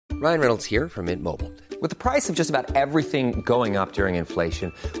Ryan Reynolds here from Mint Mobile. With the price of just about everything going up during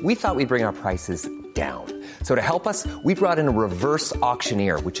inflation, we thought we'd bring our prices down. So to help us, we brought in a reverse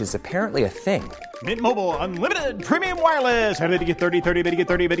auctioneer, which is apparently a thing. Mint Mobile Unlimited Premium Wireless. How to get 30, 30, bit to get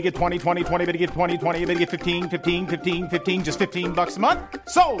 30, bit to get 20, 20, 20, bit to get 20, 20, bit to get 15, 15, 15, 15, just $15 a month?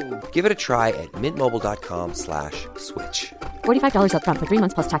 Sold! Give it a try at mintmobile.com/switch. $45 up front for 3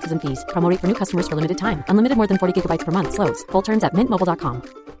 months plus taxes and fees. Promo rate for new customers for limited time. Unlimited more than 40 gigabytes per month. Slows full terms at mintmobile.com.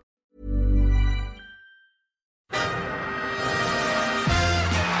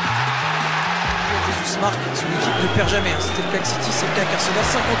 Marque, son équipe ne perd jamais. C'était le cas avec City, c'est le cas avec Arsenal.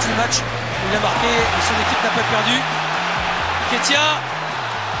 58 matchs où il a marqué et son équipe n'a pas perdu. Ketia,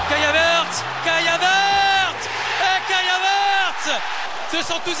 Kai Havertz et Kai Havertz de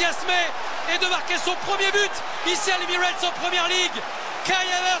s'enthousiasmer et de marquer son premier but ici à l'Emirates en Première Ligue. Kai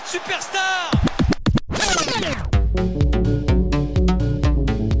Havertz, superstar.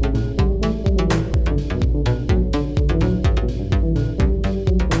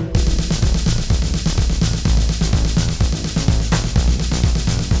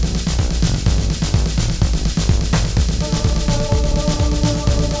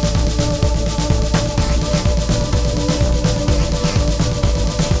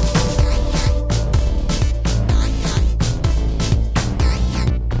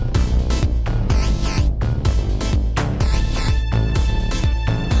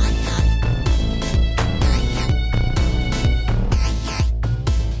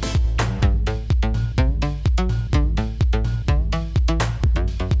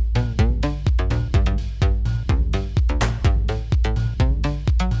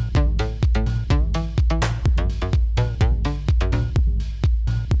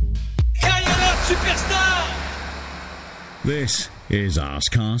 This is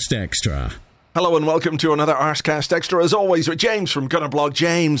Arsecast Extra. Hello and welcome to another Arsecast Extra, as always, with James from Gunnerblog.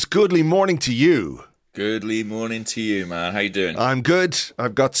 James, goodly morning to you. Goodly morning to you, man. How you doing? I'm good.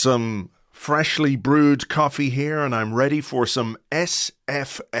 I've got some freshly brewed coffee here and I'm ready for some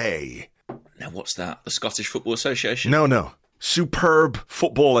SFA. Now, what's that? The Scottish Football Association? No. Superb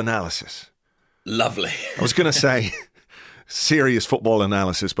football analysis. Lovely. I was going to say serious football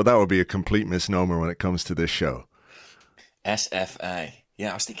analysis, but that would be a complete misnomer when it comes to this show. SFA. Yeah,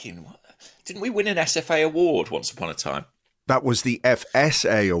 I was thinking, didn't we win an SFA award once upon a time? That was the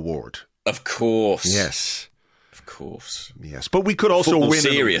FSA award. Of course. Yes. Of course. Yes, but we could also Football win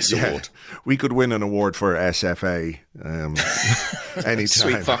Serious award. We could win an award for SFA anytime.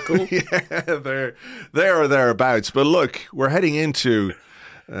 Sweet fuckle. Yeah, there or thereabouts. But look, we're heading into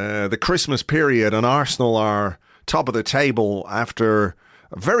the Christmas period, and Arsenal are top of the table after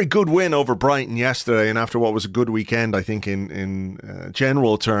a very good win over Brighton yesterday, and after what was a good weekend, I think, in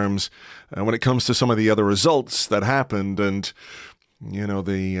general terms, when it comes to some of the other results that happened, and you know,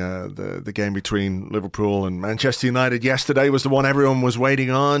 the game between Liverpool and Manchester United yesterday was the one everyone was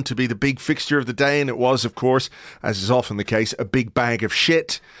waiting on to be the big fixture of the day, and it was, of course, as is often the case, a big bag of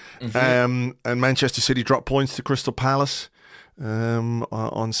shit. Mm-hmm. And Manchester City dropped points to Crystal Palace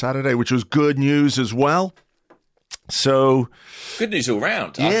on Saturday, which was good news as well. So good news all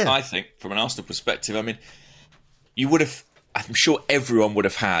round. Yeah. I think from an Arsenal perspective, I mean, I'm sure everyone would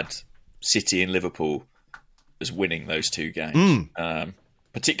have had City and Liverpool as winning those two games,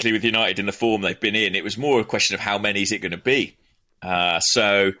 particularly with United in the form they've been in. It was more a question of how many is it going to be.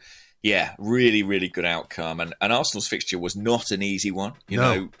 So yeah, really, really good outcome. And Arsenal's fixture was not an easy one. You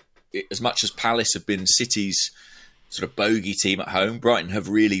know, as much as Palace have been City's sort of bogey team at home, Brighton have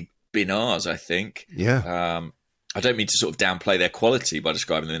really been ours, I think. Yeah. I don't mean to sort of downplay their quality by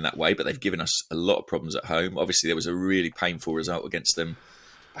describing them in that way, but they've given us a lot of problems at home. Obviously, there was a really painful result against them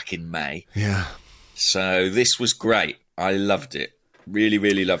back in May. Yeah. So this was great. I loved it. Really,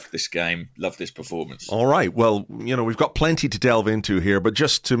 really loved this game. Loved this performance. All right. Well, you know, we've got plenty to delve into here, but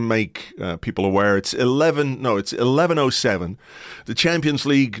just to make people aware, it's 11:07. The Champions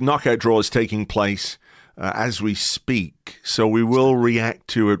League knockout draw is taking place as we speak. So we will react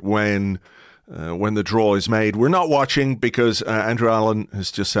to it when the draw is made. We're not watching because Andrew Allen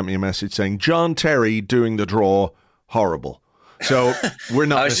has just sent me a message saying, John Terry doing the draw, horrible. So we're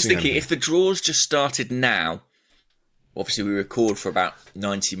not. I was just thinking, anything. if the draws just started now, obviously we record for about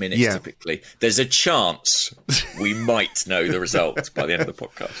 90 minutes typically, there's a chance we might know the results by the end of the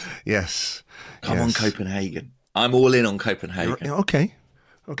podcast. Yes. I'm on Copenhagen. I'm all in on Copenhagen. Okay.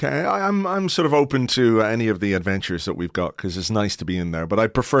 I'm sort of open to any of the adventures that we've got because it's nice to be in there, but I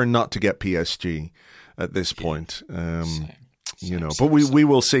prefer not to get PSG at this point. Same. But we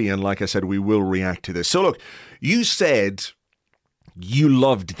will see, and like I said, we will react to this. So look, you said you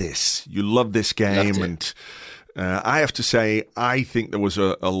loved this. You loved this game, and I have to say, I think there was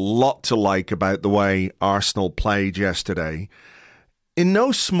a lot to like about the way Arsenal played yesterday, in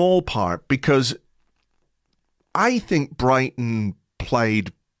no small part because I think Brighton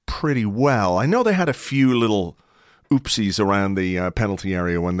played pretty well. I know they had a few little oopsies around the penalty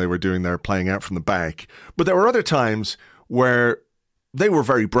area when they were doing their playing out from the back, but there were other times where they were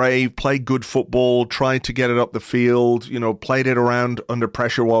very brave, played good football, tried to get it up the field, played it around under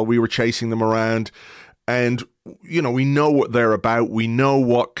pressure while we were chasing them around. And, we know what they're about. We know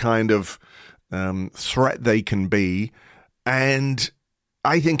what kind of threat they can be. And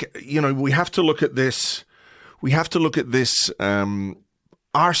I think, we have to look at this. We have to look at this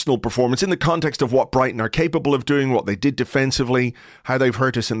Arsenal performance in the context of what Brighton are capable of doing, what they did defensively, how they've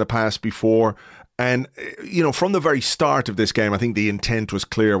hurt us in the past before. And, from the very start of this game, I think the intent was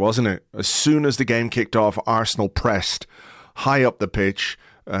clear, wasn't it? As soon as the game kicked off, Arsenal pressed high up the pitch,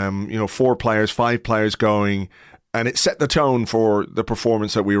 4 players, 5 players going, and it set the tone for the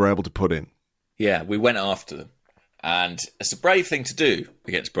performance that we were able to put in. Yeah, we went after them. And it's a brave thing to do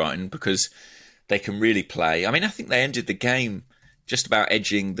against Brighton because they can really play. I mean, I think they ended the game just about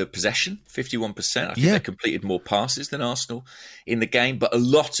edging the possession, 51%. I think they completed more passes than Arsenal in the game, but a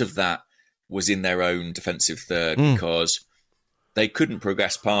lot of that was in their own defensive third because they couldn't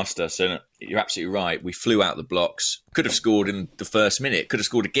progress past us. And you're absolutely right. We flew out the blocks, could have scored in the first minute, could have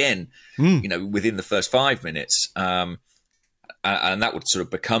scored again, within the first 5 minutes. And that would sort of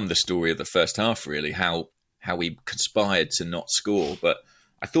become the story of the first half, really, how we conspired to not score. But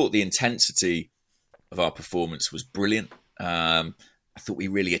I thought the intensity of our performance was brilliant. I thought we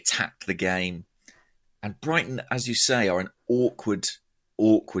really attacked the game. And Brighton, as you say, are an awkward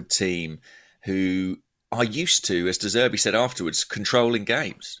team who are used to, as De Zerbi said afterwards, controlling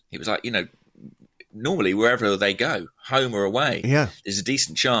games. He was like, normally wherever they go, home or away, there's a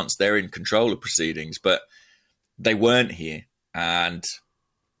decent chance they're in control of proceedings, but they weren't here. And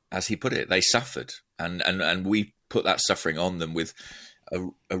as he put it, they suffered. And we put that suffering on them with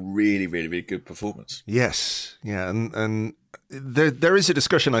a really, really, really good performance. Yes. Yeah. And there is a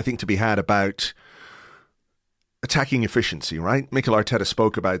discussion, I think, to be had about attacking efficiency, right? Mikel Arteta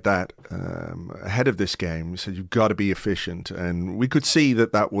spoke about that ahead of this game. He said, you've got to be efficient. And we could see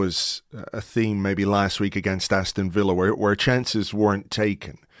that was a theme maybe last week against Aston Villa where chances weren't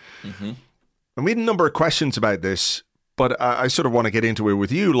taken. Mm-hmm. And we had a number of questions about this, but I sort of want to get into it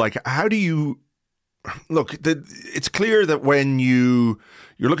with you. Like, how do you... Look, it's clear that when you're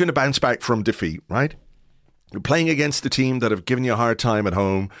looking to bounce back from defeat, right? You're playing against the team that have given you a hard time at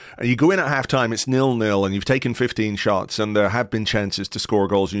home, and you go in at halftime, it's 0-0, and you've taken 15 shots, and there have been chances to score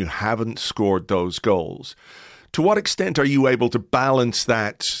goals, and you haven't scored those goals. To what extent are you able to balance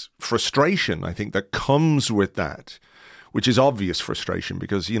that frustration, I think, that comes with that, which is obvious frustration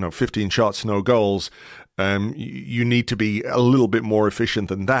because, 15 shots, no goals, you need to be a little bit more efficient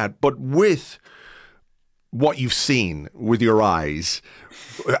than that. But with what you've seen with your eyes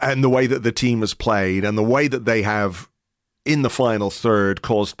and the way that the team has played and the way that they have in the final third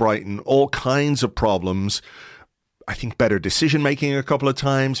caused Brighton all kinds of problems, I think better decision making a couple of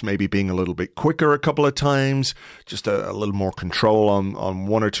times, maybe being a little bit quicker a couple of times, just a little more control on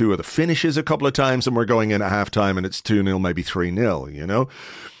one or two of the finishes a couple of times, and we're going in at halftime and it's 2-0, maybe 3-0,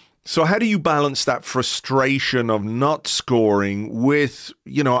 So how do you balance that frustration of not scoring with,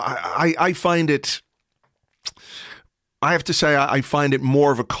 I find it... I have to say, I find it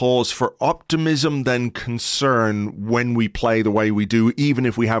more of a cause for optimism than concern when we play the way we do, even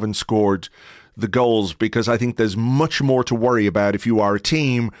if we haven't scored the goals, because I think there's much more to worry about if you are a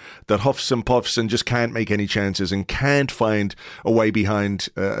team that huffs and puffs and just can't make any chances and can't find a way behind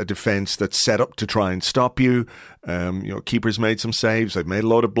a defence that's set up to try and stop you. Keepers made some saves, they've made a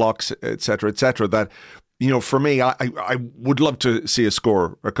load of blocks, etc., that... for me, I would love to see us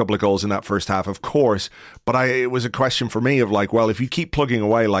score a couple of goals in that first half, of course. But it was a question for me of like, well, if you keep plugging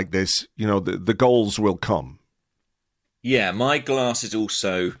away like this, the goals will come. Yeah, my glass is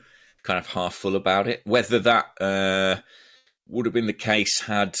also kind of half full about it. Whether that would have been the case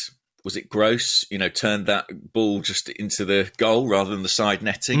was it Gross, turned that ball just into the goal rather than the side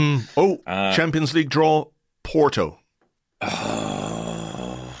netting. Champions League draw, Porto.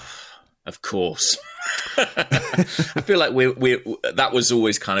 Oh, of course. I feel like that was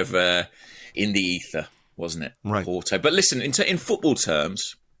always kind of in the ether, wasn't it? Right. Porto. But listen, in football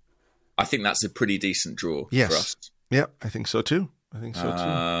terms, I think that's a pretty decent draw for us. Yeah, I think so too.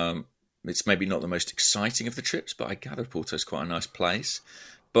 It's maybe not the most exciting of the trips, but I gather Porto's quite a nice place.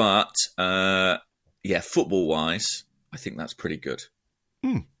 But football-wise, I think that's pretty good.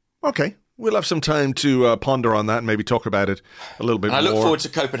 Okay. We'll have some time to ponder on that and maybe talk about it a little bit more. I look forward to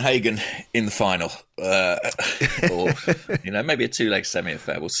Copenhagen in the final. Or, maybe a two-leg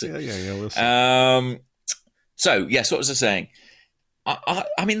semi-affair. We'll see. Yeah, we'll see. So, yes, what was I saying?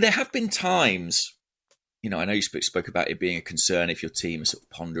 I mean, there have been times, I know you spoke about it being a concern if your team is sort of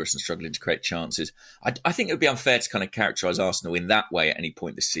ponderous and struggling to create chances. I think it would be unfair to kind of characterise Arsenal in that way at any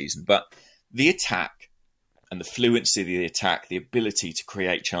point this season. But the attack and the fluency of the attack, the ability to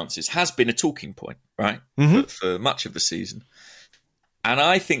create chances has been a talking point, right, for much of the season. And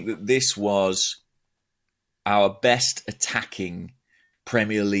I think that this was our best attacking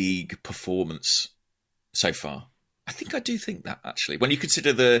Premier League performance so far. I do think that, actually. When you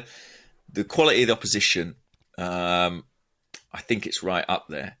consider the quality of the opposition, I think it's right up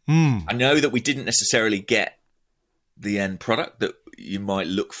there. I know that we didn't necessarily get the end product that you might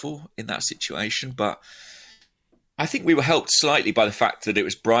look for in that situation, but I think we were helped slightly by the fact that it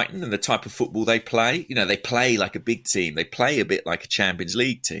was Brighton and the type of football they play. They play like a big team. They play a bit like a Champions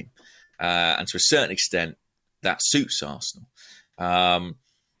League team. And to a certain extent, that suits Arsenal.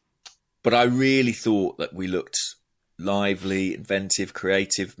 But I really thought that we looked lively, inventive,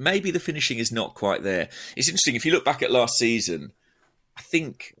 creative. Maybe the finishing is not quite there. It's interesting. If you look back at last season, I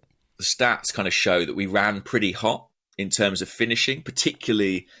think the stats kind of show that we ran pretty hot in terms of finishing,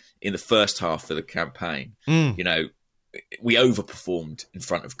 particularly in the first half of the campaign. We overperformed in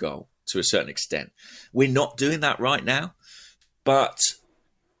front of goal to a certain extent. We're not doing that right now, but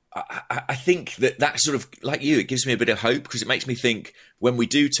I think that sort of, like you, it gives me a bit of hope, because it makes me think when we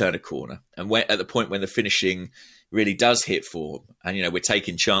do turn a corner and we're at the point when the finishing really does hit form and, we're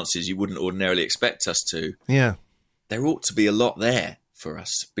taking chances you wouldn't ordinarily expect us to. Yeah. There ought to be a lot there for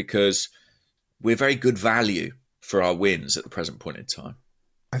us, because we're very good value for our wins at the present point in time.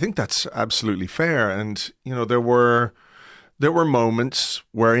 I think that's absolutely fair. And, there were moments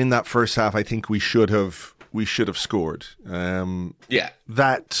where in that first half, I think we should have scored.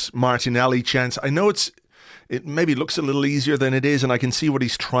 That Martinelli chance, I know it maybe looks a little easier than it is, and I can see what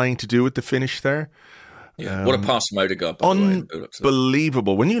he's trying to do with the finish there. Yeah, what a pass from Odegaard.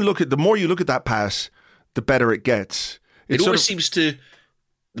 Unbelievable. When you the more you look at that pass, the better it gets.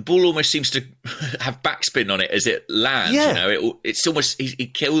 The ball almost seems to have backspin on it as it lands. Yeah. It's almost, he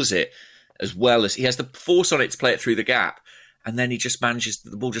kills it as well as he has the force on it to play it through the gap. And then he just manages,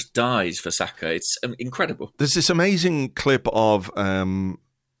 the ball just dies for Saka. It's incredible. There's this amazing clip of, I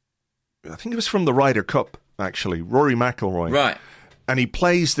think it was from the Ryder Cup, actually, Rory McIlroy. Right. And he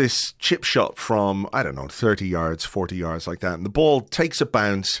plays this chip shot from, 30 yards, 40 yards like that. And the ball takes a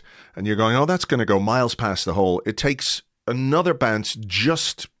bounce and you're going, that's going to go miles past the hole. It takes another bounce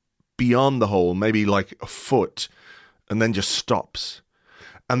just beyond the hole, maybe like a foot, and then just stops.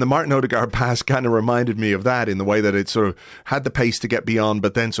 And the Martin Odegaard pass kind of reminded me of that in the way that it sort of had the pace to get beyond,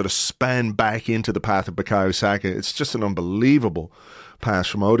 but then sort of span back into the path of Bukayo Saka. It's just an unbelievable pass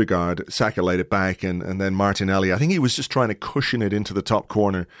from Odegaard. Saka laid it back, and then Martinelli, I think he was just trying to cushion it into the top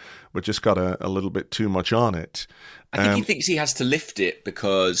corner, but just got a little bit too much on it. I think he thinks he has to lift it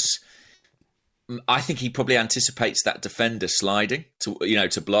because I think he probably anticipates that defender sliding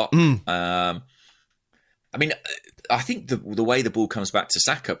to block. I think the way the ball comes back to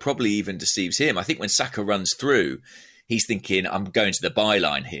Saka probably even deceives him. I think when Saka runs through, he's thinking, I'm going to the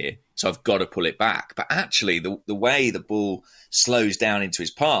byline here, so I've got to pull it back. But actually, the way the ball slows down into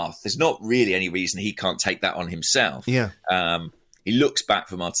his path, there's not really any reason he can't take that on himself. Yeah. He looks back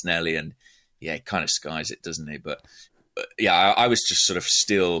for Martinelli and, he kind of skies it, doesn't he? But I was just sort of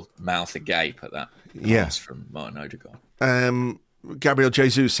still mouth agape at that pass from Martin Odegaard. Gabriel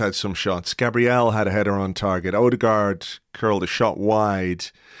Jesus had some shots. Gabriel had a header on target. Odegaard curled a shot wide.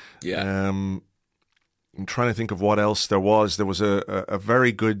 Yeah. I'm trying to think of what else there was. There was a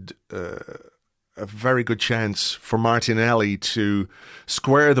very good chance for Martinelli to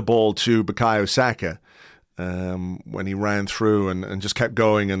square the ball to Bukayo Saka when he ran through and just kept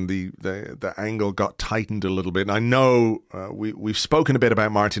going, and the angle got tightened a little bit. And I know we've spoken a bit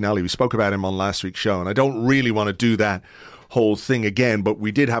about Martinelli. We spoke about him on last week's show, and I don't really want to do that whole thing again, but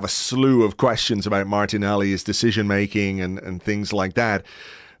we did have a slew of questions about Martinelli, his decision-making and things like that.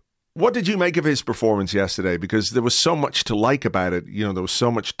 What did you make of his performance yesterday? Because there was so much to like about it. There was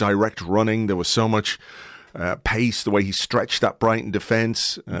so much direct running. There was so much pace, the way he stretched that Brighton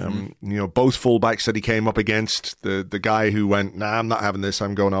defence. Both fullbacks that he came up against, the guy who went, nah, I'm not having this,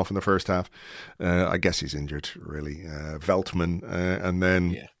 I'm going off in the first half. I guess he's injured, really. Veltman. And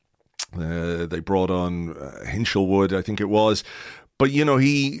then... Yeah. They brought on Hinchelwood, I think it was. But,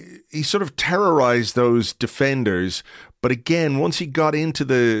 he sort of terrorized those defenders. But again, once he got into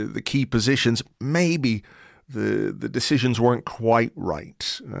the key positions, maybe the decisions weren't quite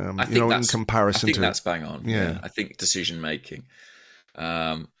right. In comparison I think that's bang on. Yeah. I think decision making.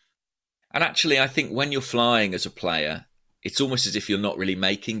 And actually, I think when you're flying as a player, it's almost as if you're not really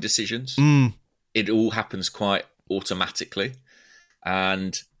making decisions. It all happens quite automatically.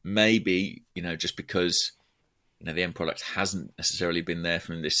 And maybe, just because, the end product hasn't necessarily been there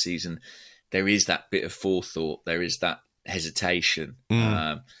from this season, there is that bit of forethought. There is that hesitation,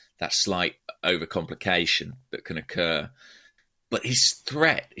 that slight overcomplication that can occur. But his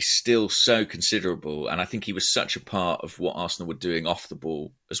threat is still so considerable. And I think he was such a part of what Arsenal were doing off the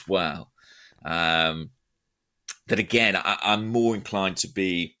ball as well. That again, I'm more inclined to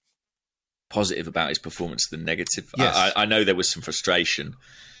be positive about his performance than negative. Yes. I know there was some frustration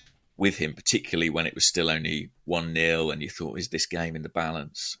with him, particularly when it was still only 1-0 and you thought, is this game in the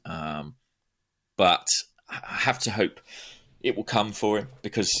balance? But I have to hope it will come for him,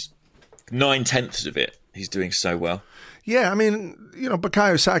 because 9/10 of it, he's doing so well. Yeah, I mean,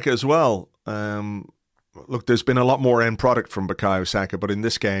 Bukayo Saka as well. Look, there's been a lot more end product from Bukayo Saka, but in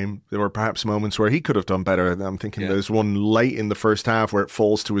this game, there were perhaps moments where he could have done better. I'm thinking there's one late in the first half where it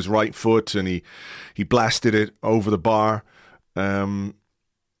falls to his right foot and he blasted it over the bar.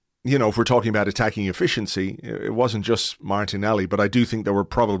 If we're talking about attacking efficiency, it wasn't just Martinelli, but I do think there were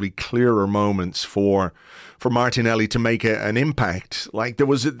probably clearer moments for Martinelli to make an impact. Like there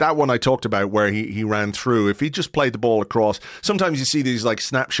was that one I talked about where he ran through. If he just played the ball across, sometimes you see these like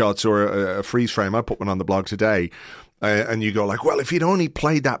snapshots or a freeze frame. I put one on the blog today. And you go like, well, if he'd only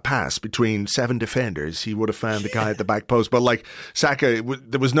played that pass between 7 defenders, he would have found the guy at the back post. But like Saka,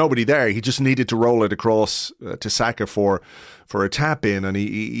 there was nobody there. He just needed to roll it across to Saka for a tap in, and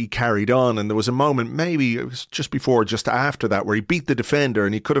he carried on. And there was a moment, maybe it was just before, just after that, where he beat the defender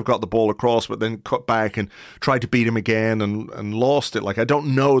and he could have got the ball across, but then cut back and tried to beat him again and lost it. Like, I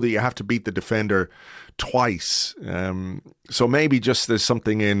don't know that you have to beat the defender twice. So maybe just there's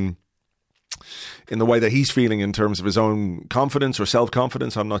something in the way that he's feeling in terms of his own confidence or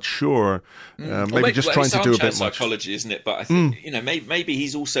self-confidence. I'm not sure. Maybe just trying to do a bit more psychology, isn't it? But I think maybe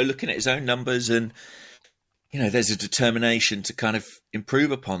he's also looking at his own numbers, and there's a determination to kind of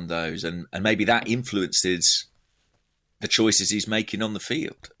improve upon those, and maybe that influences the choices he's making on the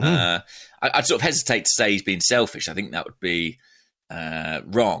field. I'd sort of hesitate to say he's being selfish. I think that would be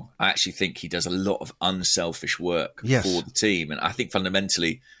wrong. I actually think he does a lot of unselfish work for the team, and I think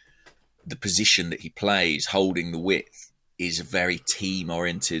fundamentally the position that he plays, holding the width, is a very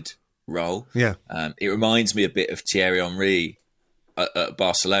team-oriented role. Yeah, it reminds me a bit of Thierry Henry at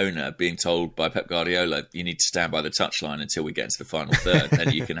Barcelona being told by Pep Guardiola, "You need to stand by the touchline until we get into the final third,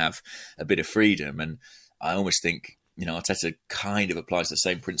 then you can have a bit of freedom." And I almost think Arteta kind of applies the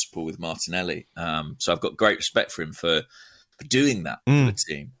same principle with Martinelli. So I've got great respect for him for doing that for the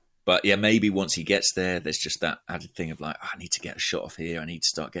team. But yeah, maybe once he gets there, there's just that added thing of like, I need to get a shot off here. I need to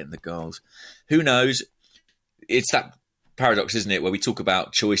start getting the goals. Who knows? It's that paradox, isn't it? Where we talk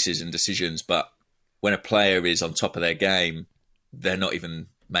about choices and decisions, but when a player is on top of their game, they're not even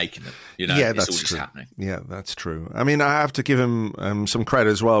making them. Yeah, it's that's all just true. happening. Yeah, that's true. I mean, I have to give him some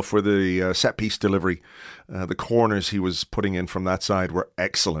credit as well for the set piece delivery. The corners he was putting in from that side were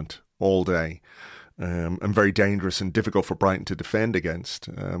excellent all day. And very dangerous and difficult for Brighton to defend against.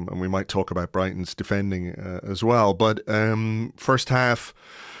 And we might talk about Brighton's defending as well. But first half,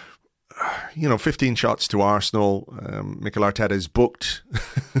 15 shots to Arsenal. Mikel Arteta is booked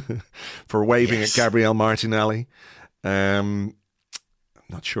for waving at Gabriel Martinelli. I'm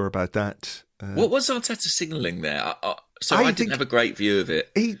not sure about that. What was Arteta signalling there? I didn't have a great view of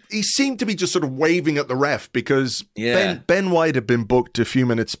it. He seemed to be just sort of waving at the ref because Ben White had been booked a few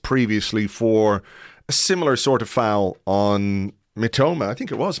minutes previously for a similar sort of foul on Mitoma. I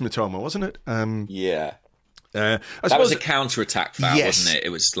think it was Mitoma, wasn't it? That was a counter-attack foul, wasn't it? It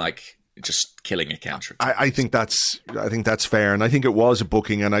was like just killing a counter-attack. I think that's fair, and I think it was a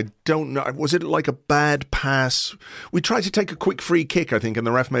booking, and I don't know, was it like a bad pass? We tried to take a quick free kick, I think, and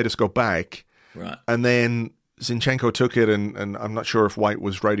the ref made us go back. Right. And then Zinchenko took it, and I'm not sure if White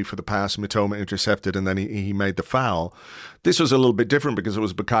was ready for the pass. Mitoma intercepted, and then he made the foul. This was a little bit different because it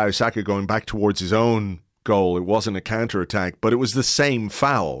was Bukayo Saka going back towards his own goal. It wasn't a counter-attack, but it was the same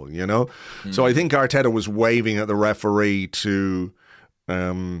foul, So I think Arteta was waving at the referee to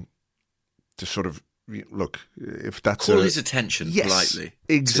sort of, look, if that's call his attention politely.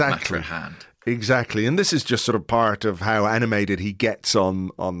 Exactly. To matter at hand. Exactly, and this is just sort of part of how animated he gets on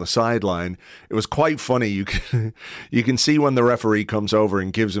the sideline. It was quite funny. You can see when the referee comes over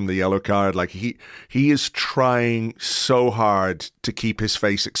and gives him the yellow card, like he is trying so hard to keep his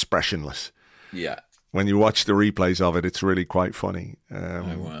face expressionless. Yeah, When you watch the replays of it, it's really quite funny.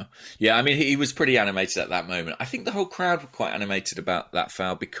 Oh, wow. Yeah, I mean, he was pretty animated at that moment. I think the whole crowd were quite animated about that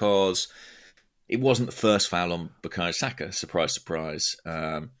foul because it wasn't the first foul on Bukayo Saka. Surprise, surprise.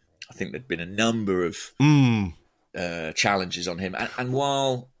 I think there'd been a number of challenges on him. And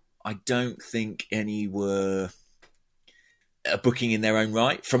while I don't think any were a booking in their own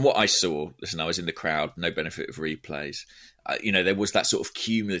right, from what I saw, listen, I was in the crowd, no benefit of replays. There was that sort of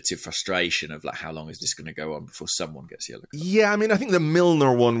cumulative frustration of like, how long is this going to go on before someone gets yellow card? Yeah, I mean, I think the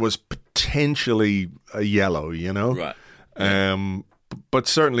Milner one was potentially a yellow, Right. But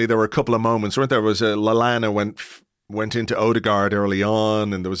certainly there were a couple of moments, weren't there? Was Lallana went into Odegaard early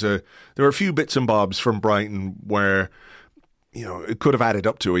on, and there were a few bits and bobs from Brighton where it could have added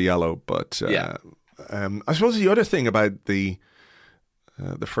up to a yellow. But I suppose the other thing about the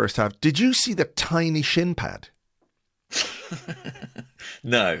first half, did you see the tiny shin pad?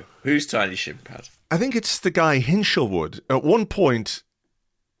 No. Who's tiny shin pad? I think it's the guy Hinshelwood. At one point,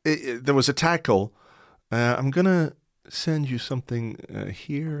 there was a tackle. I'm going to send you something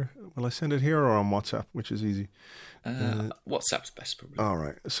here. Will I send it here or on WhatsApp, which is easy? WhatsApp's best, probably. All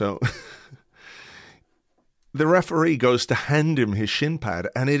right. So the referee goes to hand him his shin pad,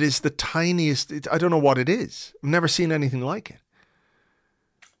 and it is the tiniest. I don't know what it is. I've never seen anything like it.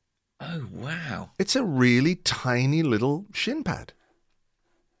 Oh, wow. It's a really tiny little shin pad.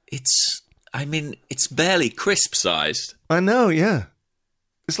 It's barely crisp sized. I know, yeah.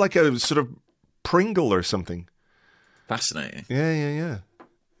 It's like a sort of Pringle or something. Fascinating. Yeah.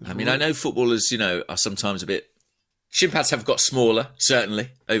 I mean, I know footballers, are sometimes a bit... Shin pads have got smaller, certainly,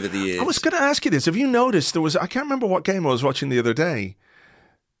 over the years. I was going to ask you this. Have you noticed I can't remember what game I was watching the other day.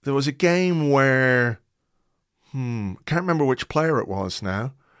 There was a game where... can't remember which player it was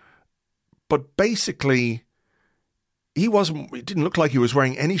now. But basically, it didn't look like he was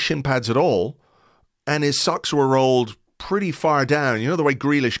wearing any shin pads at all, and his socks were rolled pretty far down. You know the way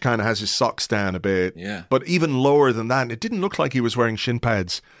Grealish kind of has his socks down a bit, yeah. But even lower than that. And it didn't look like he was wearing shin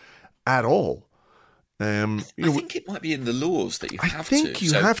pads at all. I think it might be in the laws that you have to. I think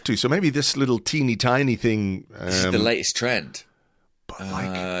you have to. So maybe this little teeny tiny thing. This is the latest trend. But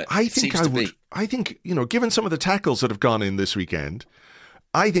I think, given some of the tackles that have gone in this weekend,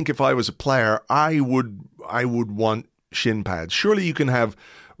 I think if I was a player, I would want shin pads. Surely you can have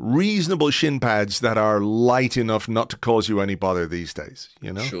reasonable shin pads that are light enough not to cause you any bother these days,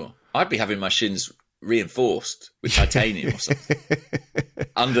 Sure. I'd be having my shins reinforced with titanium or something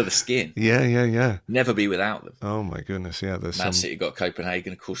under the skin. Yeah. Never be without them. Oh my goodness, yeah. Man City got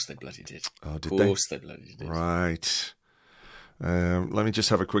Copenhagen. Of course they bloody did. Oh, did they? Of course they bloody did. Right. Let me just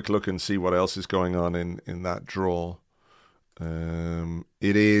have a quick look and see what else is going on in that draw.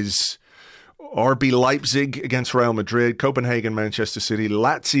 It is RB Leipzig against Real Madrid, Copenhagen, Manchester City,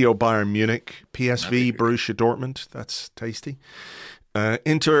 Lazio, Bayern Munich, PSV, Borussia Dortmund. That's tasty.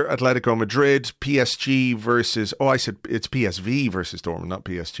 Inter, Atletico Madrid, PSG versus... Oh, I said it's PSV versus Dortmund, not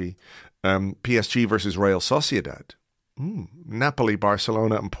PSG. PSG versus Real Sociedad. Napoli,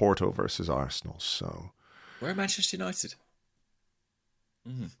 Barcelona, and Porto versus Arsenal. So, where are Manchester United?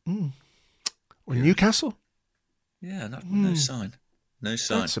 Or Newcastle? Yeah, no sign. No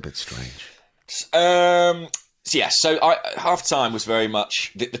sign. That's a bit strange. So half time was very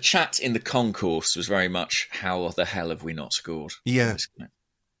much the chat in the concourse was very much how the hell have we not scored? Yeah,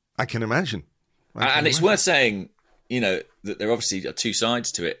 I can imagine. It's worth saying, that there obviously are two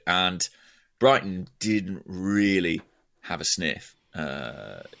sides to it, and Brighton didn't really have a sniff.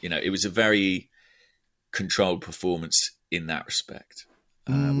 It was a very controlled performance in that respect.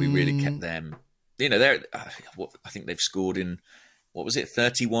 We really kept them. I think they've scored in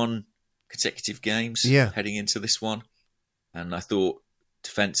 31 consecutive games heading into this one. And I thought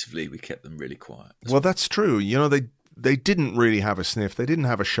defensively we kept them really quiet. Well, that's true. They didn't really have a sniff. They didn't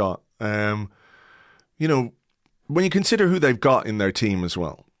have a shot. When you consider who they've got in their team as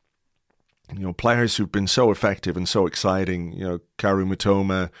well, players who've been so effective and so exciting, Karu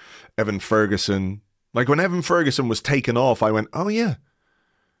Mitoma, Evan Ferguson. Like when Evan Ferguson was taken off, I went, oh yeah,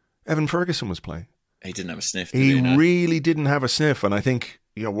 Evan Ferguson was playing. He didn't have a sniff. He really didn't have a sniff. And I think,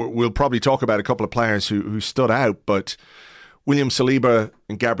 we'll probably talk about a couple of players who stood out, but William Saliba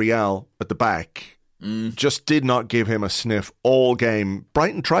and Gabriel at the back just did not give him a sniff all game.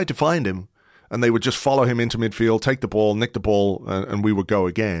 Brighton tried to find him, and they would just follow him into midfield, take the ball, nick the ball, and we would go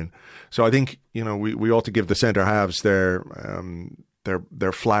again. So I think, we ought to give the centre halves their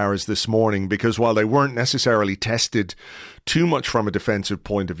flowers this morning, because while they weren't necessarily tested too much from a defensive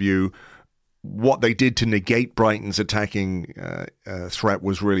point of view, what they did to negate Brighton's attacking threat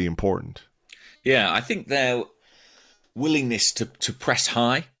was really important. Yeah, I think their willingness to press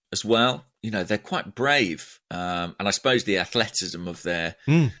high as well they're quite brave. And I suppose the athleticism of their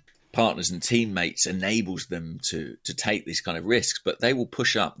partners and teammates enables them to take these kind of risks, but they will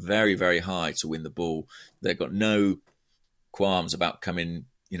push up very, very high to win the ball. They've got no qualms about coming,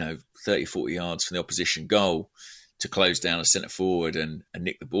 30, 40 yards from the opposition goal to close down a centre forward and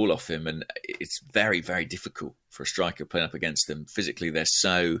nick the ball off him. And it's very, very difficult for a striker playing up against them. Physically, they're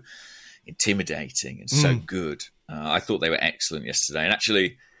so intimidating and so good. I thought they were excellent yesterday. And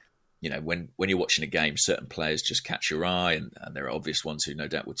actually, when you're watching a game, certain players just catch your eye, and there are obvious ones who no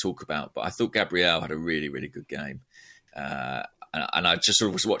doubt we'll talk about. But I thought Gabriel had a really, really good game. And I just sort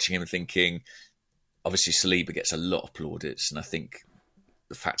of was watching him and thinking, obviously Saliba gets a lot of plaudits, and I think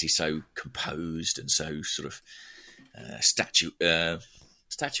the fact he's so composed and so sort of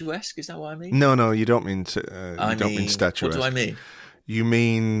statuesque, is that what I mean? No, you don't mean don't mean statuesque. What do I mean? You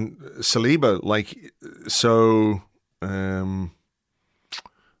mean Saliba, like, so.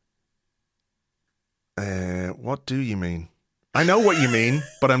 What do you mean? I know what you mean,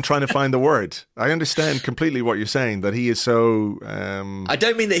 but I'm trying to find the word. I understand completely what you're saying, that he is so. I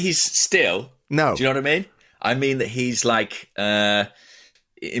don't mean that he's still. No. Do you know what I mean? I mean that he's like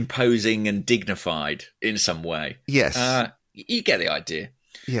imposing and dignified in some way. Yes. You get the idea.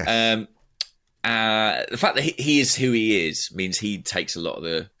 Yes. The fact that he is who he is means he takes a lot of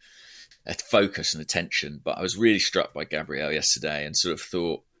the focus and attention. But I was really struck by Gabriel yesterday and sort of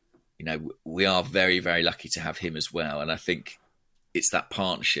thought, we are very, very lucky to have him as well. And I think it's that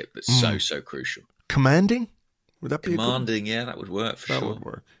partnership that's so crucial. Commanding? Would that be commanding? Yeah, that would work for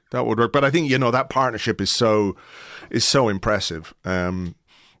sure. That would work. But I think, that partnership is so impressive. And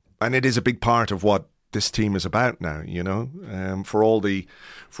it is a big part of what this team is about now, for all the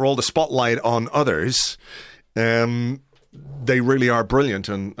spotlight on others, they really are brilliant,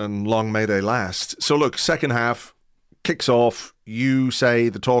 and long may they last. So look, second half kicks off. You say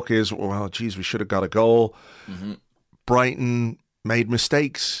the talk is, well, geez, we should have got a goal. Mm-hmm. Brighton made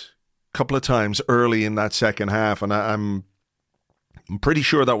mistakes a couple of times early in that second half, and I'm pretty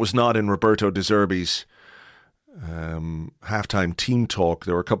sure that was not in Roberto De Zerbi's halftime team talk.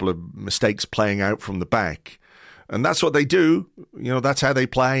 There were a couple of mistakes playing out from the back, and that's what they do. That's how they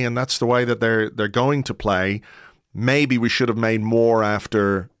play, and that's the way that they're going to play. Maybe we should have made more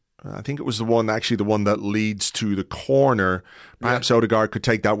after. I think it was the one that leads to the corner. Perhaps Odegaard could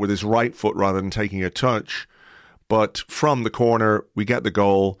take that with his right foot rather than taking a touch. But from the corner, we get the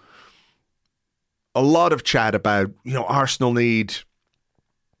goal. A lot of chat about, Arsenal need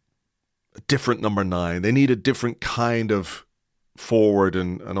a different number 9. They need a different kind of forward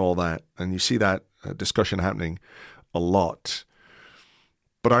and all that. And you see that discussion happening a lot.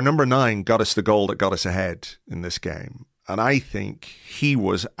 But our number 9 got us the goal that got us ahead in this game. And I think he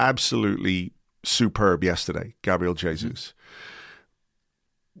was absolutely superb yesterday, Gabriel Jesus.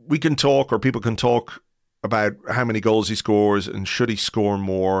 We can talk, or people can talk, about how many goals he scores and should he score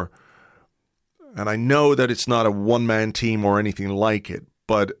more. And I know that it's not a one-man team or anything like it,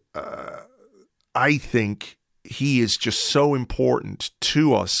 but I think he is just so important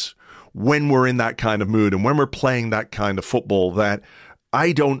to us when we're in that kind of mood and when we're playing that kind of football, that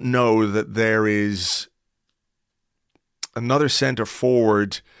I don't know that there is another centre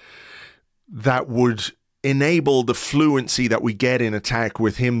forward that would enable the fluency that we get in attack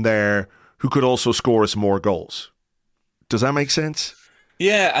with him there, who could also score us more goals. Does that make sense?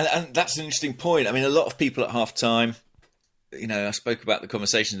 Yeah, and that's an interesting point. I mean, a lot of people at half-time, I spoke about the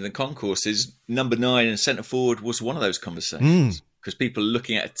conversations in the concourses. Number 9 and centre forward was one of those conversations, because people are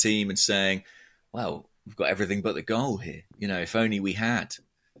looking at a team and saying, well, we've got everything but the goal here. If only we had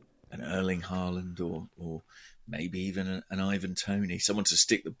an Erling Haaland or maybe even an Ivan Toney, someone to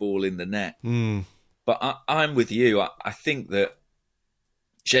stick the ball in the net. But I'm with you. I think that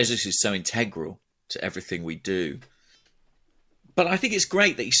Jesus is so integral to everything we do. But I think it's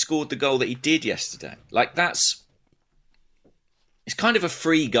great that he scored the goal that he did yesterday. Like, it's kind of a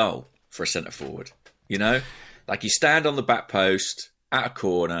free goal for a centre forward, Like, you stand on the back post at a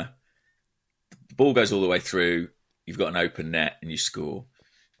corner, the ball goes all the way through, you've got an open net and you score.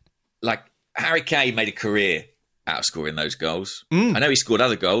 Like, Harry Kane made a career out of scoring those goals. I know he scored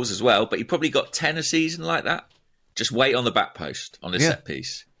other goals as well, but he probably got 10 a season like that. Just wait on the back post on a set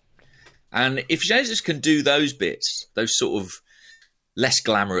piece. And if Jesus can do those bits, those sort of less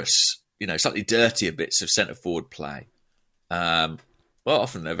glamorous, slightly dirtier bits of centre forward play, well,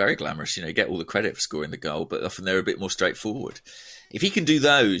 often they're very glamorous. You get all the credit for scoring the goal, but often they're a bit more straightforward. If he can do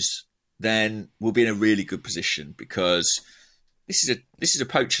those, then we'll be in a really good position, because this is a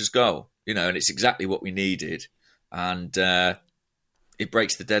poacher's goal, and it's exactly what we needed. And it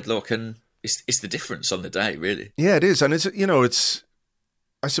breaks the deadlock, and it's the difference on the day, really. Yeah, it is. And it's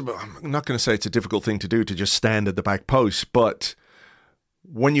I'm not going to say it's a difficult thing to do to just stand at the back post, but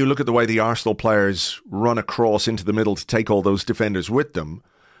when you look at the way the Arsenal players run across into the middle to take all those defenders with them,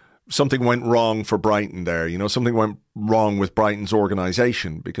 something went wrong for Brighton there. Something went wrong with Brighton's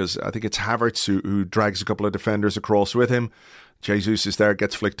organisation, because I think it's Havertz who drags a couple of defenders across with him. Jesus is there,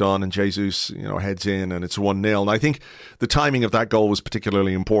 gets flicked on, and Jesus, heads in, and it's 1-0. And I think the timing of that goal was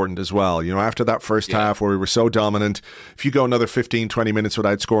particularly important as well. After that first half where we were so dominant, if you go another 15, 20 minutes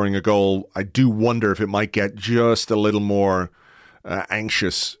without scoring a goal, I do wonder if it might get just a little more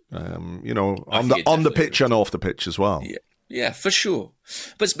anxious, on the pitch and off the pitch as well. Yeah, for sure.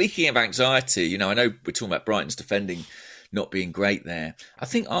 But speaking of anxiety, I know we're talking about Brighton's defending not being great there. I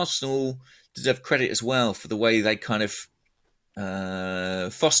think Arsenal deserve credit as well for the way they kind of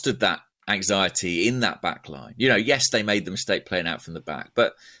fostered that anxiety in that back line. Yes, they made the mistake playing out from the back,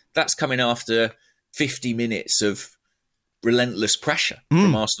 but that's coming after 50 minutes of relentless pressure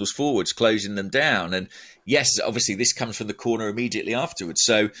from Arsenal's forwards, closing them down. And yes, obviously this comes from the corner immediately afterwards.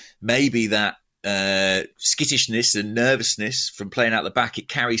 So maybe that skittishness and nervousness from playing out the back, it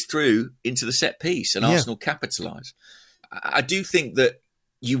carries through into the set piece, and Arsenal capitalise. I do think that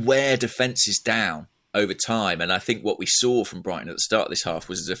you wear defences down over time, and I think what we saw from Brighton at the start of this half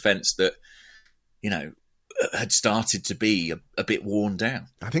was a defence that, had started to be a bit worn down.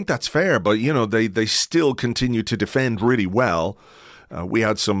 I think that's fair, but they still continue to defend really well. We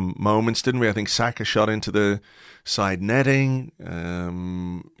had some moments, didn't we? I think Saka shot into the side netting.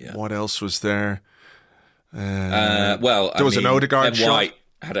 What else was there? There was an Odegaard shot. White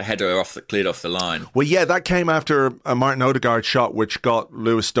had a header cleared off the line. Well, yeah, that came after a Martin Odegaard shot, which got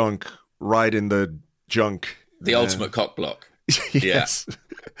Lewis Dunk right in the junk. The ultimate cock block. Yes. Yeah.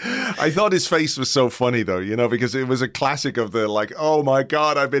 I thought his face was so funny, though, because it was a classic of the, oh my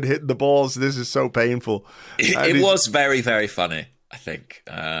God, I've been hitting the balls. This is so painful. It was very, very funny, I think.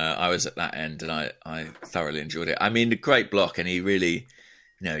 I was at that end and I thoroughly enjoyed it. I mean, a great block, and he really,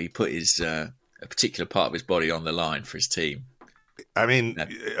 he put his a particular part of his body on the line for his team. I mean,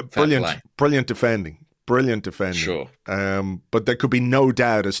 brilliant defending. Sure. But there could be no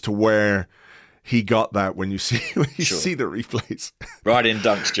doubt as to where he got that when you see see the replays. Right in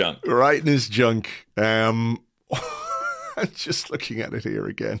Dunk's junk. Right in his junk. I'm just looking at it here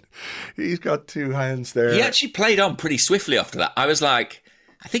again. He's got two hands there. He actually played on pretty swiftly after that. I was like,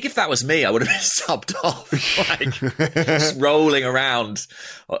 I think if that was me, I would have been subbed off. Just rolling around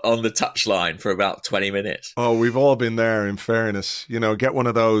on the touchline for about 20 minutes. Oh, we've all been there, in fairness. Get one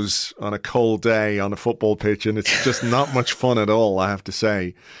of those on a cold day on a football pitch, and it's just not much fun at all, I have to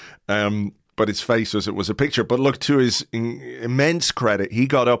say. But his face was a picture. But look, to his immense credit, he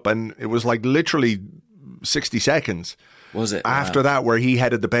got up, and it was literally 60 seconds. Was it? After that, where he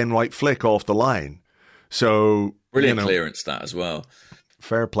headed the Ben White flick off the line. So brilliant clearance that as well.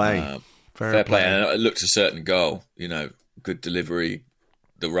 Fair play. Fair play. And it looked a certain goal. Good delivery,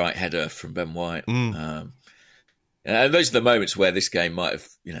 the right header from Ben White. And those are the moments where this game might have,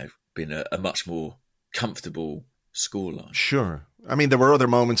 been a much more comfortable scoreline. Sure. I mean, there were other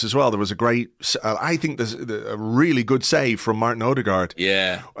moments as well. There was I think there's a really good save from Martin Odegaard.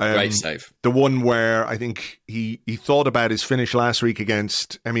 Yeah, great save. The one where I think he thought about his finish last week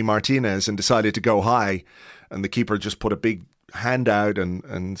against Emi Martinez and decided to go high, and the keeper just put a big hand out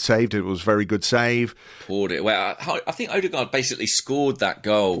and saved it. It was a very good save. Poured it. Well, I think Odegaard basically scored that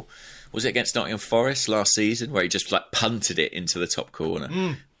goal. Was it against Nottingham Forest last season, where he just punted it into the top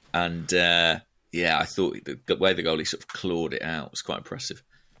corner? And I thought the way the goalie sort of clawed it out was quite impressive.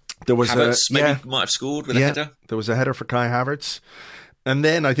 There was Havertz might have scored with a header. There was a header for Kai Havertz. And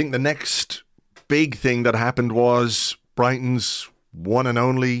then I think the next big thing that happened was Brighton's one and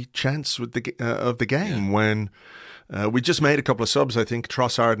only chance with of the game when we just made a couple of subs. I think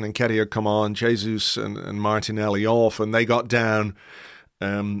Trossard and Nketiah come on, Jesus and Martinelli off, and they got down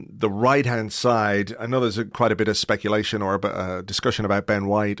the right-hand side. I know there's quite a bit of speculation or a discussion about Ben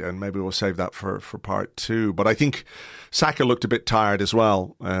White, and maybe we'll save that for part two. But I think Saka looked a bit tired as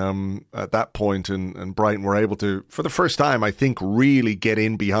well at that point, and Brighton were able to, for the first time, I think, really get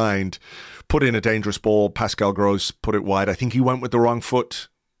in behind, put in a dangerous ball. Pascal Gross put it wide. I think he went with the wrong foot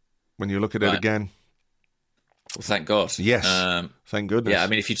when you look at it again. Well, thank God. Yes, thank goodness. Yeah, I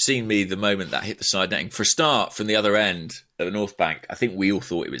mean, if you'd seen me the moment that hit the side netting, for a start, from the other end of the North Bank, I think we all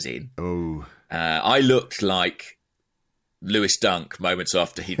thought it was in. Oh. I looked like Lewis Dunk moments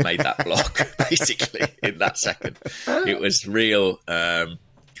after he'd made that block, basically, in that second. It was real.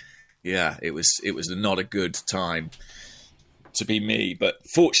 It was not a good time to be me. But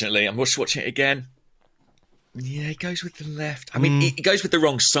fortunately, I'm just watching it again. Yeah, he goes with the left. I mean, he goes with the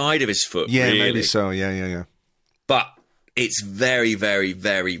wrong side of his foot. Yeah, really. Maybe so. Yeah. But it's very, very,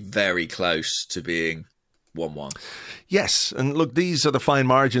 very, very close to being 1-1. Yes, and look, these are the fine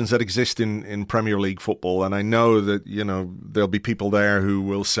margins that exist in Premier League football, and I know that, there'll be people there who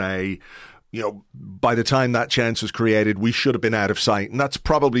will say, by the time that chance was created, we should have been out of sight, and that's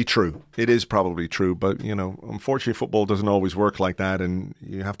probably true. It is probably true, but, unfortunately, football doesn't always work like that, and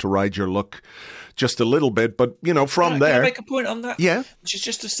you have to ride your luck just a little bit, but, from there... Can I make a point on that? Yeah. Which is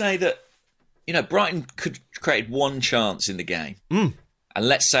just to say that, Brighton could create one chance in the game, and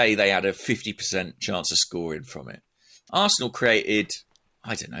let's say they had a 50% chance of scoring from it. Arsenal created,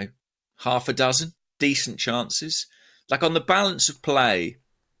 I don't know, half a dozen decent chances. Like on the balance of play,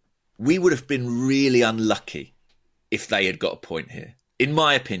 we would have been really unlucky if they had got a point here, in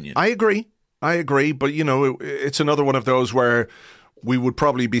my opinion. I agree. But, it's another one of those where we would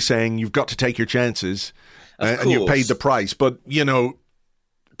probably be saying you've got to take your chances and you've paid the price. But,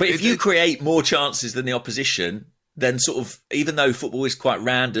 But if you create more chances than the opposition, then sort of, even though football is quite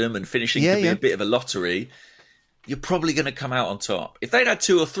random and finishing can be a bit of a lottery, you're probably going to come out on top. If they'd had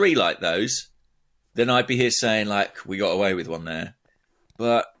 2 or 3 like those, then I'd be here saying, we got away with one there.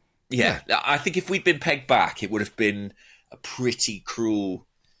 But, I think if we'd been pegged back, it would have been a pretty cruel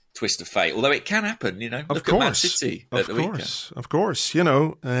twist of fate. Although it can happen, Look at Man City at the weekend. Of course,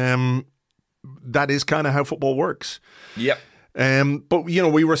 that is kind of how football works. Yep. But,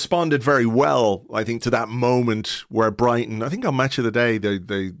 we responded very well, I think, to that moment where Brighton, I think on Match of the Day,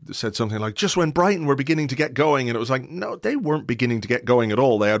 they said something like, just when Brighton were beginning to get going, and it was like, no, they weren't beginning to get going at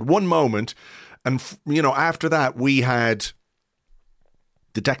all. They had one moment, and, after that, we had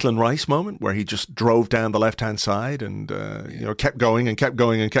the Declan Rice moment where he just drove down the left-hand side and, kept going and kept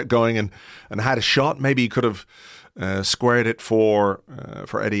going and kept going and had a shot. Maybe he could have squared it for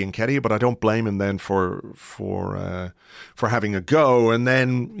Eddie Nketiah, but I don't blame him then for having a go. And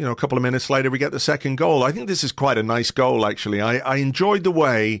then, a couple of minutes later, we get the second goal. I think this is quite a nice goal, actually. I enjoyed the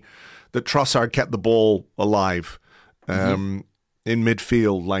way that Trossard kept the ball alive in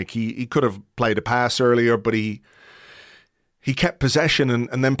midfield. Like he could have played a pass earlier, but he kept possession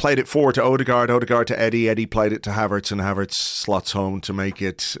and then played it forward to Odegaard to Eddie. Eddie played it to Havertz, and Havertz slots home to make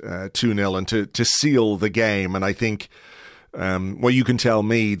it 2-0 and to seal the game. And I think, you can tell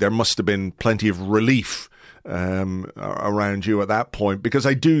me there must have been plenty of relief around you at that point, because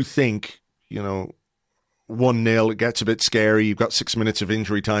I do think, 1-0, it gets a bit scary. You've got 6 minutes of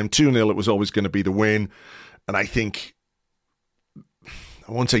injury time. 2-0, it was always going to be the win. And I think,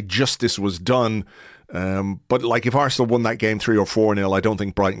 I won't say justice was done, but if Arsenal won that game 3 or 4-0, I don't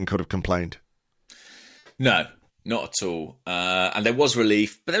think Brighton could have complained. No, not at all. And there was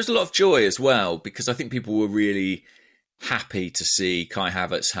relief, but there was a lot of joy as well, because I think people were really happy to see Kai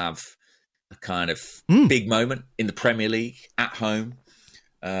Havertz have a kind of big moment in the Premier League at home.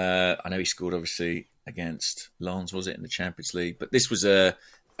 I know he scored, obviously, against Lens, was it, in the Champions League? But this was a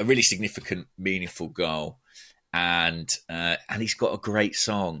really significant, meaningful goal. And he's got a great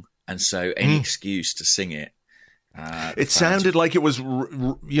song. And so any excuse to sing it. It sounded like it was,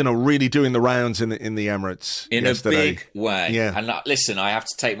 really doing the rounds in the Emirates in yesterday. A big way. Yeah. And listen, I have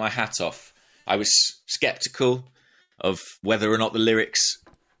to take my hat off. I was sceptical of whether or not the lyrics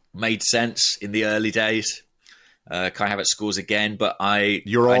made sense in the early days. Kai Havertz scores again, but I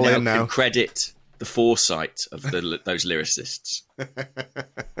now can credit the foresight of those lyricists.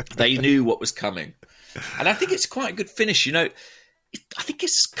 They knew what was coming. And I think it's quite a good finish, I think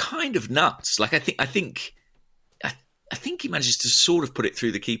it's kind of nuts. I think he manages to sort of put it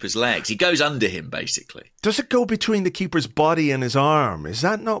through the keeper's legs. He goes under him, basically. Does it go between the keeper's body and his arm? Is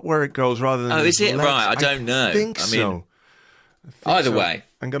that not where it goes rather than his legs? Right? I don't know. I think so. Either way,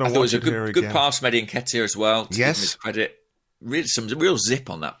 I'm going to watch it was a good pass from Eddie Nketiah as well. To give him his credit. Really, some real zip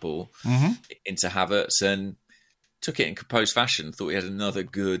on that ball into Havertz, and took it in composed fashion. Thought he had another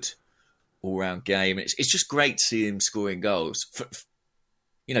good all-round game. It's just great to see him scoring goals.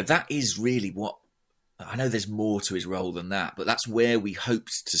 That is really what... I know there's more to his role than that, but that's where we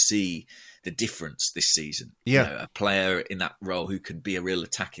hoped to see the difference this season. Yeah. A player in that role who can be a real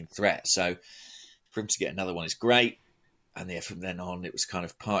attacking threat. So for him to get another one is great. And from then on, it was kind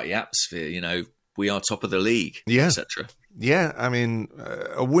of party atmosphere. We are top of the league, etc. Yeah, I mean,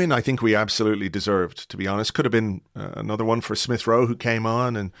 a win I think we absolutely deserved, to be honest. Could have been another one for Smith Rowe, who came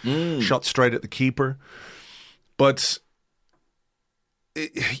on and shot straight at the keeper. But,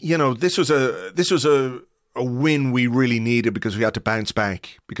 this was a win we really needed because we had to bounce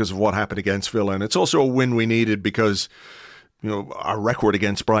back because of what happened against Villa. And it's also a win we needed because, our record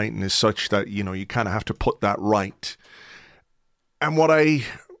against Brighton is such that, you kind of have to put that right. And what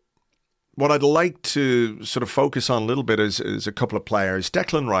I'd like to sort of focus on a little bit is a couple of players.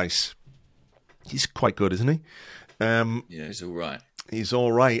 Declan Rice, he's quite good, isn't he? He's all right. He's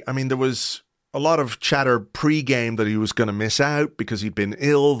all right. I mean, there was a lot of chatter pre-game that he was going to miss out because he'd been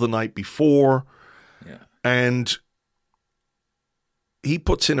ill the night before. Yeah. And he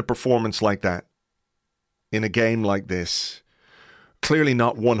puts in a performance like that in a game like this. Clearly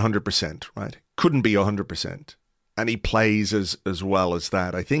not 100%, right? Couldn't be 100%. And he plays as well as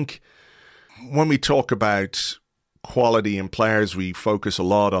that. I think when we talk about quality in players, we focus a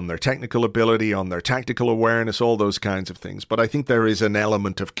lot on their technical ability, on their tactical awareness, all those kinds of things. But I think there is an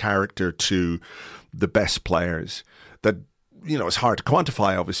element of character to the best players that, it's hard to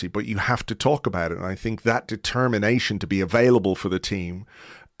quantify, obviously, but you have to talk about it. And I think that determination to be available for the team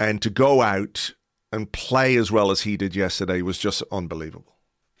and to go out and play as well as he did yesterday was just unbelievable.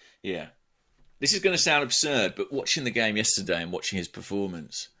 Yeah. This is going to sound absurd, but watching the game yesterday and watching his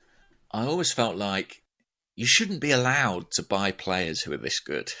performance, I always felt like you shouldn't be allowed to buy players who are this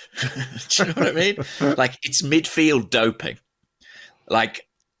good. Do you know what I mean? Like, it's midfield doping. Like,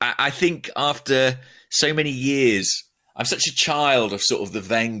 I think after so many years, I'm such a child of sort of the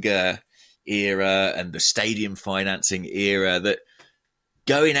Wenger era and the stadium financing era that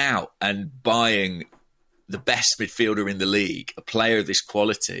going out and buying the best midfielder in the league, a player of this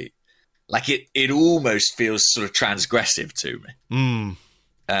quality, like it almost feels sort of transgressive to me.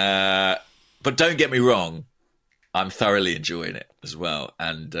 But don't get me wrong, I'm thoroughly enjoying it as well.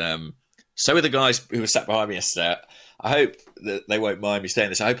 And so are the guys who were sat behind me yesterday. I hope that they won't mind me saying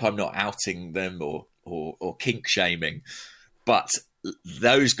this. I hope I'm not outing them or kink shaming. But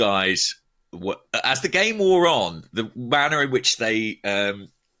those guys, as the game wore on, the manner in which they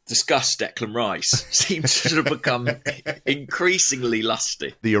discussed Declan Rice seemed to sort of become increasingly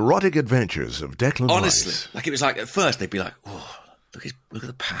lusty. The erotic adventures of Declan Rice. Honestly, like it was like at first they'd be like, "Oh, look at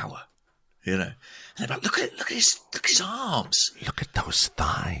the power," And they'd be like, look at his arms. Look at those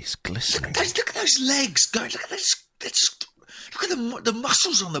thighs glistening. Look at those legs going. Look at the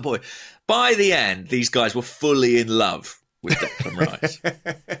muscles on the boy. By the end, these guys were fully in love with Declan Rice.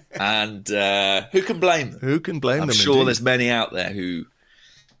 And who can blame them? Who can blame them? I'm sure indeed. There's many out there who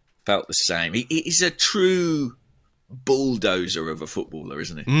felt the same. He's a true bulldozer of a footballer,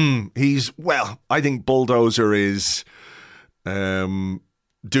 isn't he? I think bulldozer is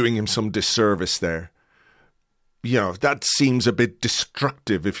doing him some disservice there. That seems a bit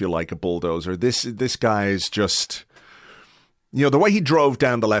destructive, if you like, a bulldozer. This guy is just, the way he drove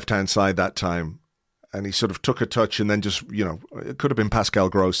down the left-hand side that time, and he sort of took a touch and then just, it could have been Pascal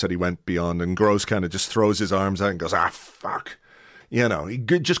Gross that he went beyond, and Gross kind of just throws his arms out and goes, fuck. He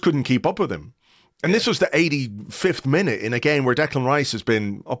just couldn't keep up with him. And this was the 85th minute in a game where Declan Rice has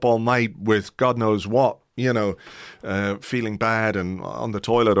been up all night with God knows what, feeling bad and on the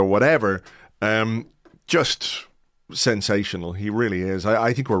toilet or whatever. Just sensational. He really is.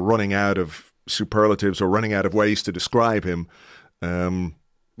 I think we're running out of superlatives or running out of ways to describe him.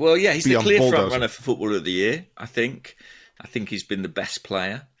 Well, yeah, he's the clear bulldozer. front runner for Footballer of the Year, I think. I think he's been the best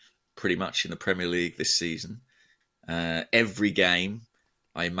player pretty much in the Premier League this season. Every game,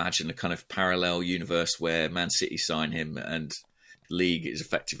 I imagine a kind of parallel universe where Man City sign him and league is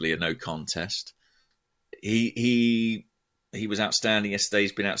effectively a no contest. He was outstanding yesterday.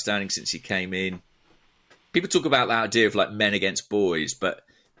 He's been outstanding since he came in. People talk about that idea of like men against boys, but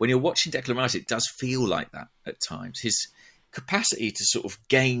when you're watching Declan Rice, it does feel like that at times. His capacity to sort of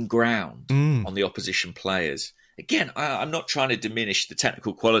gain ground on the opposition players. Again, I'm not trying to diminish the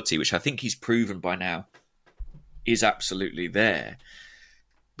technical quality, which I think he's proven by now is absolutely there.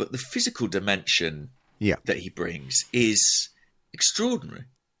 But the physical dimension that he brings is extraordinary.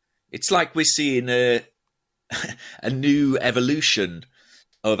 It's like we're seeing a new evolution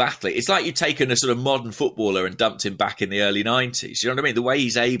of athlete. It's like you've taken a sort of modern footballer and dumped him back in the early 90s. You know what I mean? The way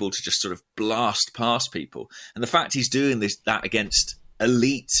he's able to just sort of blast past people. And the fact he's doing that against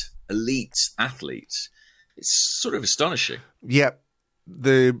elite athletes, it's sort of astonishing. Yeah.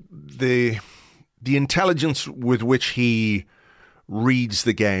 The intelligence with which he reads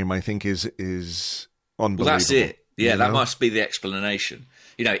the game, I think, is unbelievable. Well, that's it. Yeah, that must be the explanation.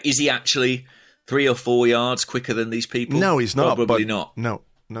 Is he actually 3 or 4 yards quicker than these people? No, he's not. Probably not. No.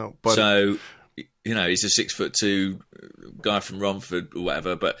 But so, he's a 6'2" guy from Romford or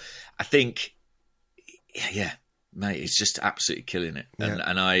whatever. But I think, mate, he's just absolutely killing it.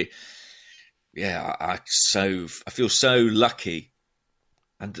 And I feel so lucky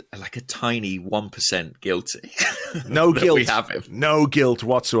and like a tiny 1% guilty. No guilt. We have him. No guilt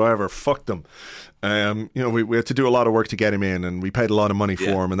whatsoever. Fuck them. We had to do a lot of work to get him in, and we paid a lot of money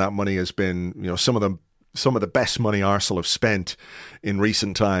for him, and that money has been, some of the some of the best money Arsenal have spent in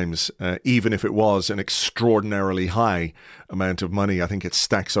recent times, even if it was an extraordinarily high amount of money. I think it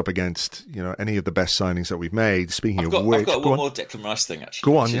stacks up against, any of the best signings that we've made. Speaking of which, I've got one more Declan Rice thing,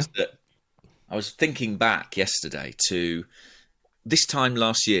 actually. Go on, yeah. That I was thinking back yesterday to this time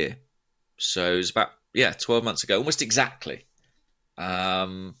last year. So it was about, 12 months ago, almost exactly.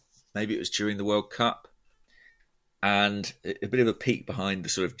 Maybe it was during the World Cup. And a bit of a peek behind the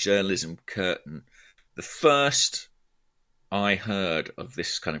sort of journalism curtain. The first I heard of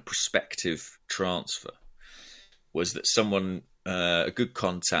this kind of prospective transfer was that someone, a good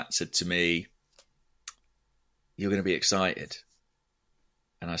contact, said to me, "You're going to be excited."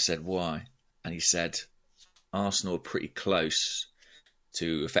 And I said, "Why?" And he said, "Arsenal are pretty close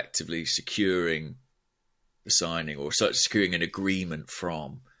to effectively securing the signing or securing an agreement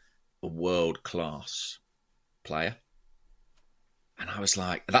from a world-class player." And I was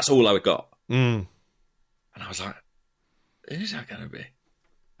like, that's all I got. And I was like, who's that going to be?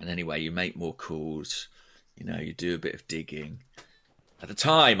 And anyway, you make more calls, you do a bit of digging. At the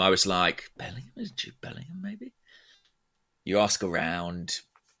time, I was like, Bellingham? Is Jude Bellingham, maybe? You ask around.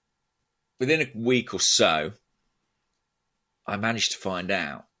 Within a week or so, I managed to find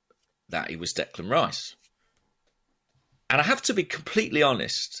out that he was Declan Rice. And I have to be completely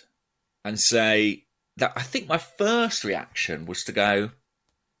honest and say that I think my first reaction was to go,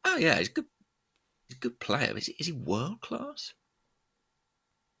 oh yeah, he's a good player. Is he world class?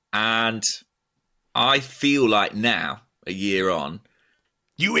 And I feel like now, a year on,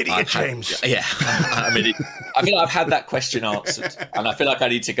 you idiot, James. I mean, I feel like I've had that question answered, and I feel like I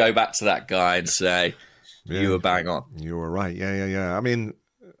need to go back to that guy and say, you were bang on. You were right. Yeah. I mean,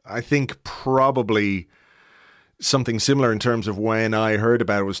 I think probably something similar in terms of when I heard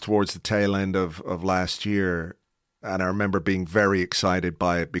about it was towards the tail end of last year. And I remember being very excited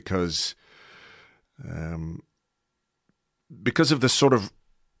by it because of the sort of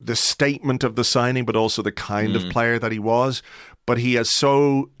the statement of the signing, but also the kind of player that he was. But he has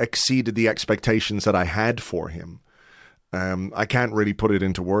so exceeded the expectations that I had for him. I can't really put it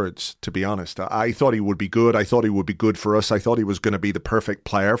into words, to be honest. I thought he would be good. I thought he would be good for us. I thought he was going to be the perfect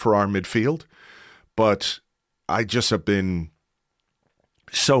player for our midfield. But I just have been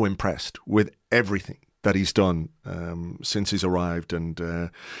so impressed with everything that he's done since he's arrived.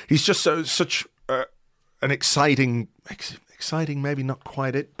 And he's just such an exciting, maybe not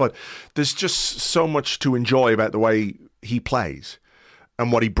quite it, but there's just so much to enjoy about the way he plays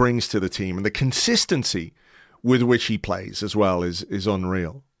and what he brings to the team. And the consistency with which he plays as well is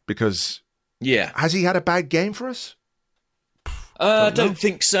unreal. Because has he had a bad game for us? I don't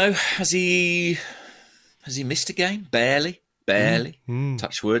think so. Has he missed a game? Barely.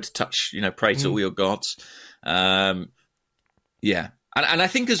 Touch wood, pray to all your gods. And I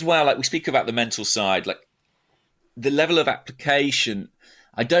think as well, like we speak about the mental side, like the level of application,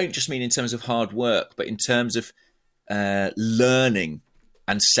 I don't just mean in terms of hard work, but in terms of learning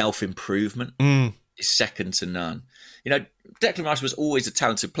and self-improvement is second to none. Declan Rice was always a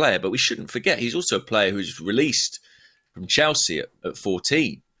talented player, but we shouldn't forget he's also a player who was released from Chelsea at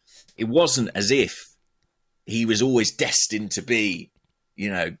 14. It wasn't as if he was always destined to be,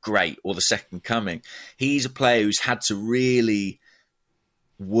 great or the second coming. He's a player who's had to really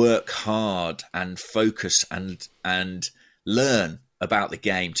work hard and focus and learn about the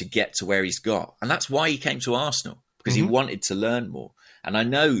game to get to where he's got. And that's why he came to Arsenal, because he wanted to learn more. And I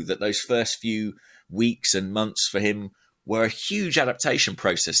know that those first few weeks and months for him were a huge adaptation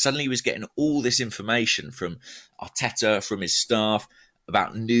process. Suddenly he was getting all this information from Arteta, from his staff,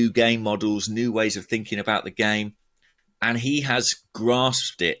 about new game models, new ways of thinking about the game. And he has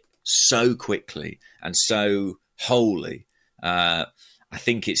grasped it so quickly and so wholly. I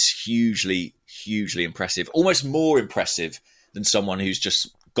think it's hugely, hugely impressive, almost more impressive than someone who's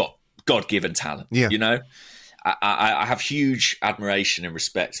just got God-given talent. Yeah. I have huge admiration and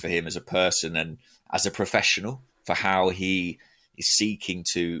respect for him as a person and as a professional, for how he is seeking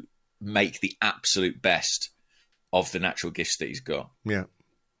to make the absolute best of the natural gifts that he's got.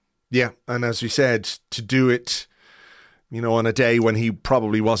 Yeah. And as we said, to do it, on a day when he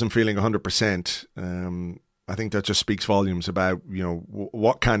probably wasn't feeling 100%, I think that just speaks volumes about,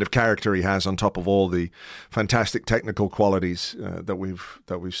 what kind of character he has on top of all the fantastic technical qualities that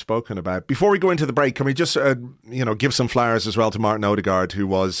we've spoken about. Before we go into the break, can we just, give some flowers as well to Martin Odegaard, who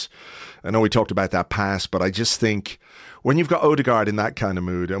was, I know we talked about that pass, but I just think when you've got Odegaard in that kind of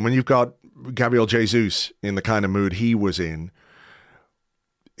mood, and when you've got Gabriel Jesus in the kind of mood he was in,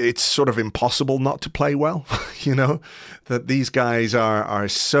 it's sort of impossible not to play well, that these guys are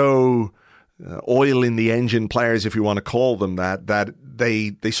so oil in the engine players, if you want to call them that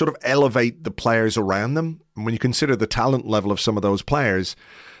they sort of elevate the players around them. And when you consider the talent level of some of those players,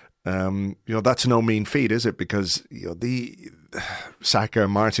 that's no mean feat, is it? Because the Saka,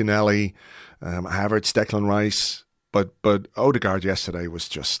 Martinelli, Havertz, Declan Rice, but Odegaard yesterday was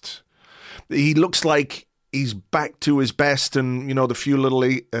just. He looks like he's back to his best, and the few little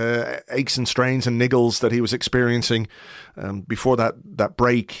aches and strains and niggles that he was experiencing before that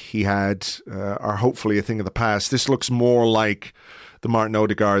break he had are hopefully a thing of the past. This looks more like the Martin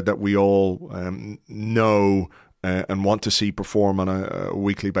Odegaard that we all know and want to see perform on a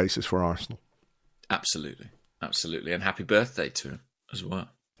weekly basis for Arsenal. Absolutely, and happy birthday to him as well.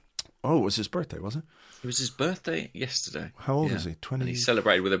 Oh, it was his birthday, was it? It was his birthday yesterday. How old is he? 20. And he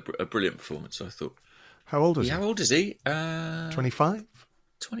celebrated with a brilliant performance. So I thought. How old is he? How old is he? 25?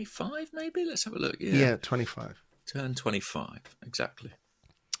 25, maybe? Let's have a look. Yeah, 25. Turned 25, exactly.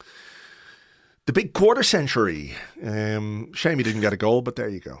 The big quarter century. Shame he didn't get a goal, but there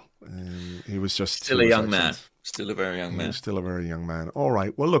you go. He was just... Still a young man. Still a very young man. Still a very young man. All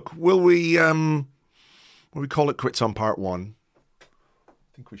right. Well, look, will we call it quits on part one? I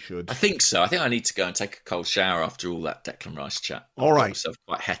think we should. I think so. I think I need to go and take a cold shower after all that Declan Rice chat. All right. I got myself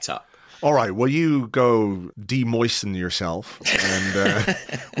quite het up. All right, well, you go de-moisten yourself, and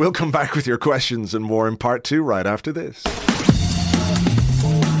we'll come back with your questions and more in part two right after this.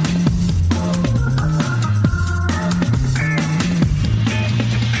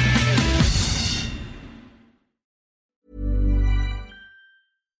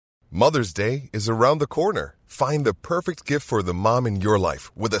 Mother's Day is around the corner. Find the perfect gift for the mom in your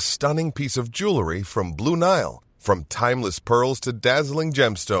life with a stunning piece of jewelry from Blue Nile. From timeless pearls to dazzling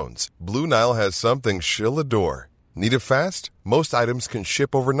gemstones, Blue Nile has something she'll adore. Need it fast? Most items can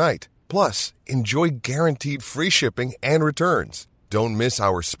ship overnight. Plus, enjoy guaranteed free shipping and returns. Don't miss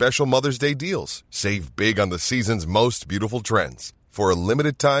our special Mother's Day deals. Save big on the season's most beautiful trends. For a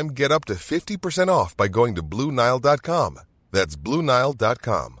limited time, get up to 50% off by going to BlueNile.com. That's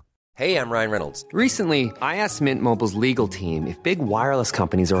BlueNile.com. Hey, I'm Ryan Reynolds. Recently, I asked Mint Mobile's legal team if big wireless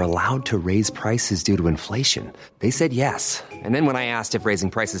companies are allowed to raise prices due to inflation. They said yes. And then when I asked if raising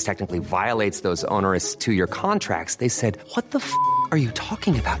prices technically violates those onerous 2-year contracts, they said, "What the f*** are you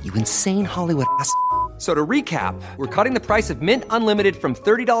talking about, you insane Hollywood ass?" So to recap, we're cutting the price of Mint Unlimited from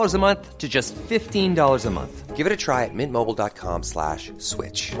 $30 a month to just $15 a month. Give it a try at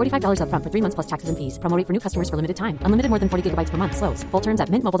mintmobile.com/switch. $45 up front for 3 months plus taxes and fees. Promo rate for new customers for limited time. Unlimited more than 40 gigabytes per month. Slows full terms at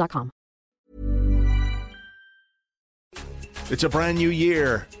mintmobile.com. It's a brand new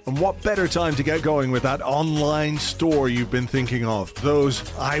year, and what better time to get going with that online store you've been thinking of? Those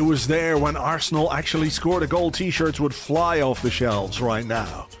 "I was there when Arsenal actually scored a goal" t-shirts would fly off the shelves right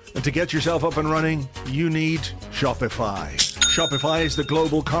now. And to get yourself up and running, you need Shopify. Shopify is the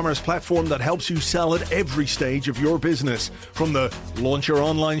global commerce platform that helps you sell at every stage of your business. From the launch your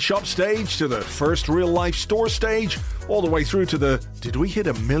online shop stage to the first real-life store stage, all the way through to the "did we hit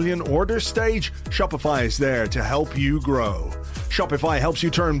 1 million orders" stage, Shopify is there to help you grow. Shopify helps you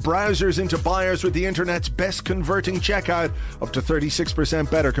turn browsers into buyers with the internet's best converting checkout, up to 36%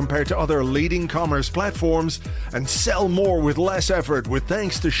 better compared to other leading commerce platforms, and sell more with less effort with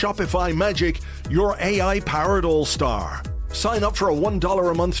thanks to Shopify Magic, your AI-powered all-star. Sign up for a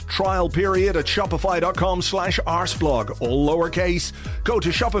 $1 a month trial period at shopify.com/arsblog, all lowercase. Go to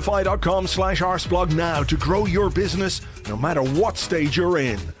shopify.com/arsblog now to grow your business no matter what stage you're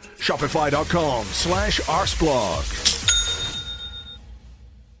in. Shopify.com/arsblog.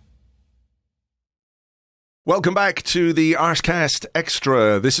 Welcome back to the Arsecast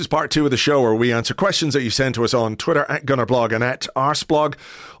Extra. This is part two of the show where we answer questions that you send to us on Twitter at Gunnerblog and at Arseblog.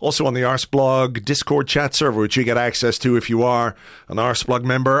 Also on the Arseblog Discord chat server, which you get access to if you are an Arseblog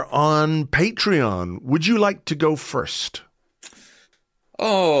member on Patreon. Would you like to go first?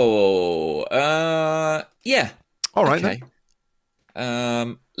 Yeah. All right. Okay.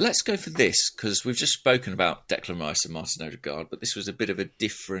 Let's go for this, because we've just spoken about Declan Rice and Martin Odegaard, but this was a bit of a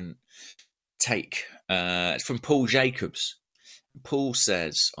different take. It's from Paul Jacobs. Paul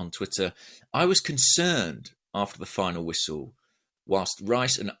says on Twitter, "I was concerned after the final whistle, whilst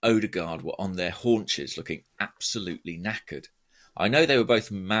Rice and Odegaard were on their haunches looking absolutely knackered. I know they were both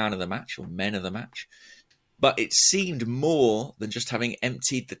man of the match or men of the match, but it seemed more than just having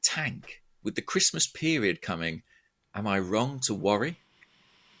emptied the tank. With the Christmas period coming, am I wrong to worry?"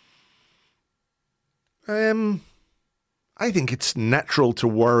 I think it's natural to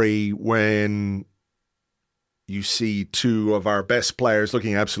worry when you see two of our best players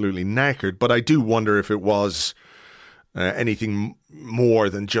looking absolutely knackered, but I do wonder if it was anything more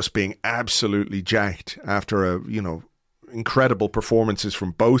than just being absolutely jacked after a incredible performances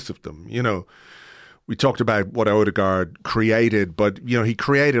from both of them. You know, we talked about what Odegaard created, but, you know, he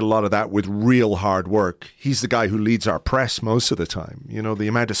created a lot of that with real hard work. He's the guy who leads our press most of the time. You know, the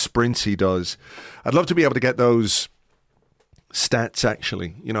amount of sprints he does. I'd love to be able to get those stats,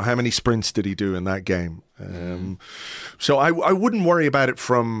 actually. You know, how many sprints did he do in that game? So I wouldn't worry about it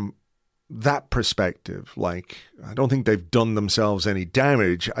from that perspective. Like, I don't think they've done themselves any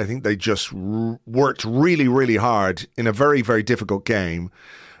damage. I think they just worked really, really hard in a very, very difficult game.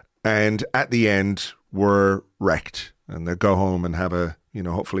 And at the end, were wrecked. And they'll go home and have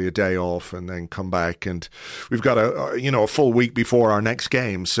hopefully a day off and then come back. And we've got a full week before our next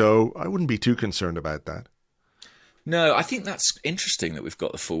game. So I wouldn't be too concerned about that. No, I think that's interesting that we've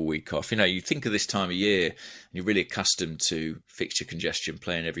got the full week off. You know, you think of this time of year, and you're really accustomed to fixture congestion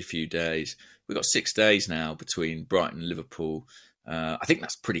playing every few days. We've got 6 days now between Brighton and Liverpool. I think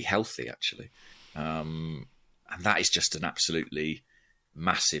that's pretty healthy, actually. And that is just an absolutely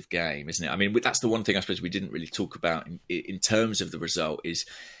massive game, isn't it? I mean, that's the one thing I suppose we didn't really talk about in terms of the result is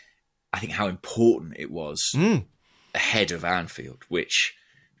I think how important it was ahead of Anfield, which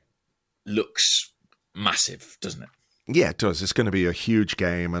looks massive, doesn't it? Yeah, it does. It's going to be a huge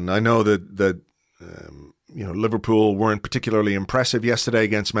game, and I know that Liverpool weren't particularly impressive yesterday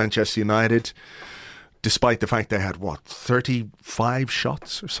against Manchester United, despite the fact they had 35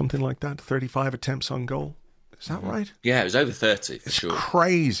 shots or something like that, 35 attempts on goal. Is that right? Yeah, it was over 30 for sure.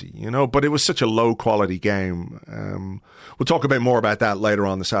 Crazy, but it was such a low quality game. We'll talk a bit more about that later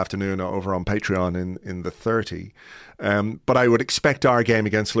on this afternoon over on Patreon in the 30. But I would expect our game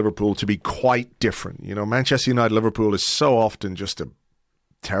against Liverpool to be quite different. You know, Manchester United Liverpool is so often just a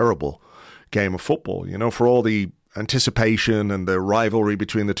terrible game of football, for all the anticipation and the rivalry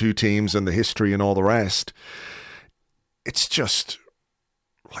between the two teams and the history and all the rest. It's just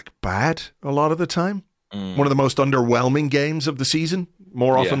like bad a lot of the time. One of the most underwhelming games of the season,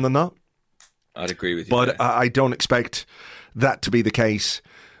 more often than not. I'd agree with you. But I don't expect that to be the case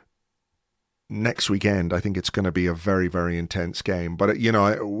next weekend. I think it's going to be a very, very intense game. But,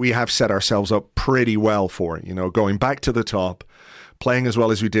 we have set ourselves up pretty well for it, going back to the top, playing as well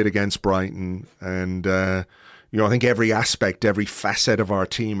as we did against Brighton. And, I think every aspect, every facet of our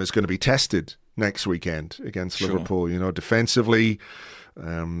team is going to be tested next weekend against Liverpool. Defensively,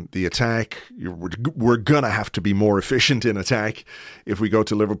 the attack, we're going to have to be more efficient in attack if we go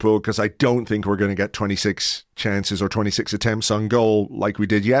to Liverpool, because I don't think we're going to get 26 chances or 26 attempts on goal like we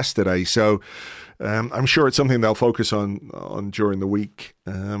did yesterday. So I'm sure it's something they'll focus on during the week.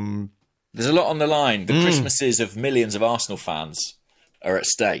 There's a lot on the line. The Christmases of millions of Arsenal fans are at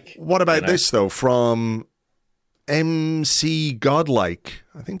stake. What about this, though, from MC Godlike?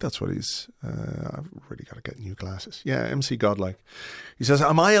 I think that's what he's... I've really got to get new glasses. Yeah, MC Godlike. He says,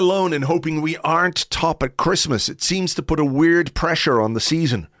 am I alone in hoping we aren't top at Christmas? It seems to put a weird pressure on the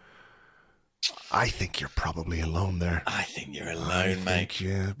season. I think you're probably alone there. I think you're alone, mate.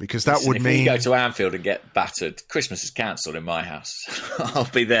 Yeah, because that would mean... If we go to Anfield and get battered, Christmas is cancelled in my house. I'll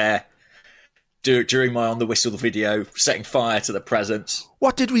be there during my On the Whistle video, setting fire to the presents.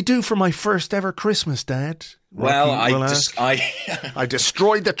 What did we do for my first ever Christmas, Dad? Well, I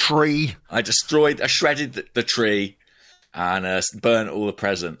destroyed the tree. I shredded the tree and burnt all the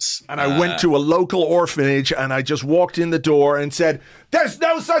presents. And I went to a local orphanage and I just walked in the door and said, "There's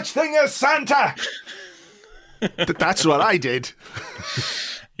no such thing as Santa." That's what I did.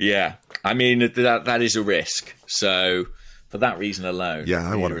 Yeah, I mean that is a risk. So for that reason alone,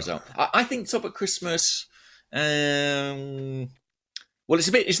 I want a result. I think top at Christmas. Well,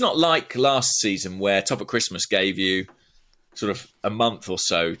 it's not like last season where Top at Christmas gave you sort of a month or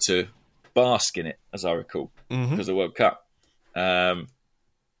so to bask in it, as I recall, because of the World Cup.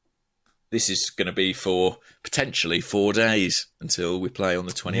 This is going to be for potentially 4 days until we play on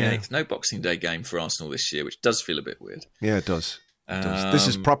the 28th. Yeah. No Boxing Day game for Arsenal this year, which does feel a bit weird. Yeah, it does. This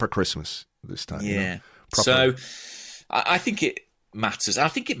is proper Christmas this time. Yeah. So I think it matters. I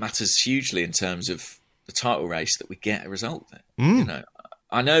think it matters hugely in terms of the title race that we get a result there.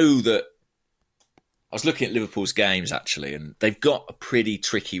 I know that I was looking at Liverpool's games actually, and they've got a pretty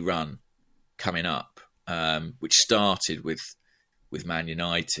tricky run coming up, which started with Man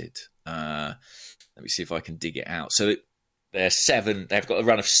United. Let me see if I can dig it out. So they've got a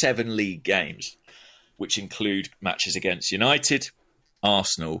run of 7 league games, which include matches against United,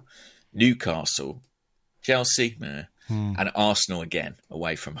 Arsenal, Newcastle, Chelsea, and Arsenal again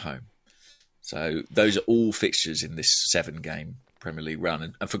away from home. So those are all fixtures in this 7-game Premier League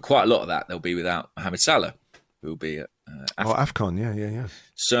run. And for quite a lot of that, they'll be without Mohamed Salah, who will be at AFCON. Yeah.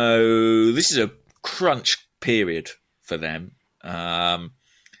 So this is a crunch period for them. And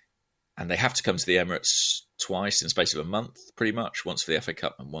they have to come to the Emirates twice in the space of a month, pretty much. Once for the FA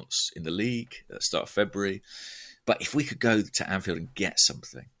Cup and once in the league at the start of February. But if we could go to Anfield and get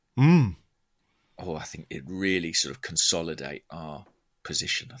something, I think it'd really sort of consolidate our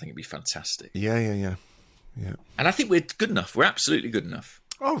position. I think it'd be fantastic. Yeah. And I think we're good enough. We're absolutely good enough.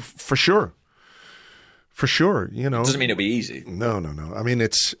 Oh, for sure. For sure, It doesn't mean it'll be easy. No. I mean,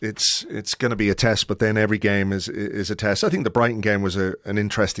 it's going to be a test, but then every game is a test. I think the Brighton game was an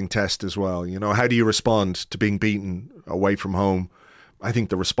interesting test as well. How do you respond to being beaten away from home? I think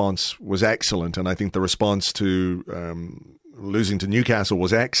the response was excellent, and I think the response to losing to Newcastle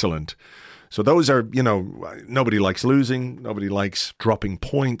was excellent. So those are, nobody likes losing, nobody likes dropping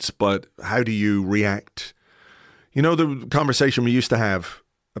points, but how do you react? The conversation we used to have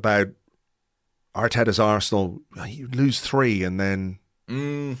about Arteta's Arsenal, you lose 3 and then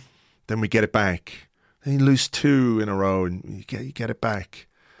we get it back. Then you lose 2 in a row and you get it back.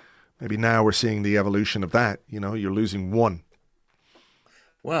 Maybe now we're seeing the evolution of that. You're losing 1.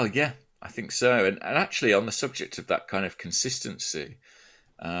 Well, yeah, I think so. And actually, on the subject of that kind of consistency,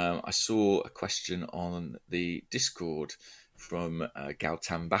 I saw a question on the Discord from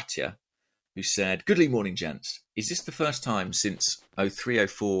Gautam Bhatia, who said, "Good morning, gents. Is this the first time since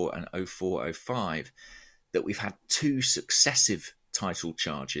 03-04 and 04-05 that we've had 2 successive title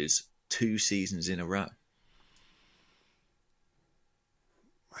charges 2 seasons in a row?"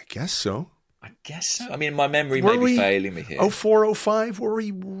 I guess so. I mean, my memory may be failing me here. 04-05, were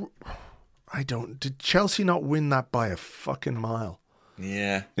we... Did Chelsea not win that by a fucking mile?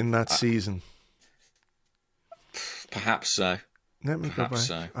 Yeah. In that season? Perhaps so. Let me go back.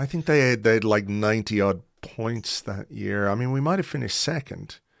 So. I think they had like 90 odd points that year. I mean, we might have finished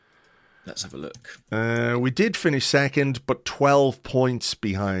second. Let's have a look. We did finish second, but 12 points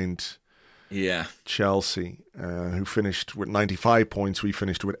behind Chelsea, who finished with 95 points. We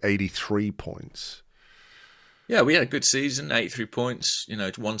finished with 83 points. Yeah, we had a good season, 83 points,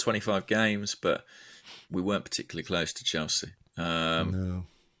 won 25 games, but we weren't particularly close to Chelsea. No.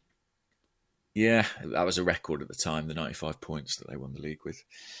 Yeah, that was a record at the time, the 95 points that they won the league with.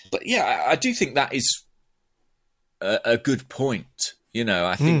 But yeah, I do think that is a good point.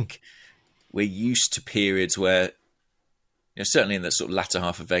 I think we're used to periods where, certainly in the sort of latter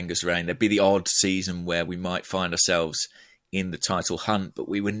half of Wenger's reign, there'd be the odd season where we might find ourselves in the title hunt, but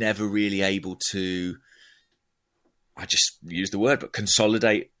we were never really able to, I just use the word, but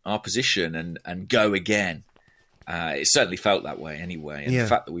consolidate our position and go again. It certainly felt that way anyway. And the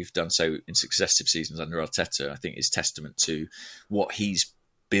fact that we've done so in successive seasons under Arteta, I think is testament to what he's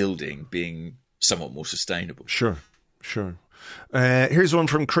building being somewhat more sustainable. Sure. Here's one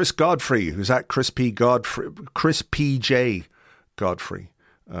from Chris Godfrey, who's at Chris PJ Godfrey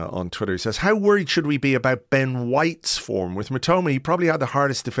on Twitter. He says, "How worried should we be about Ben White's form? With Mitoma, he probably had the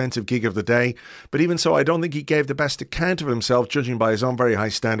hardest defensive gig of the day, but even so, I don't think he gave the best account of himself, judging by his own very high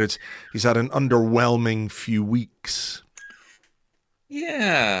standards. He's had an underwhelming few weeks."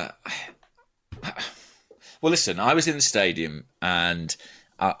 Yeah. Well, listen, I was in the stadium, and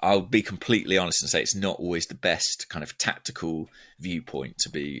I'll be completely honest and say it's not always the best kind of tactical viewpoint to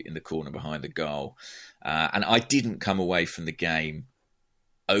be in the corner behind the goal. And I didn't come away from the game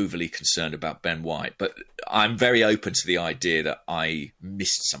overly concerned about Ben White, but I'm very open to the idea that I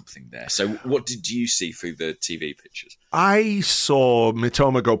missed something there. So what did you see through the TV pictures? I saw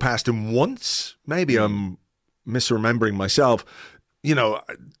Mitoma go past him once. Maybe I'm misremembering myself. He's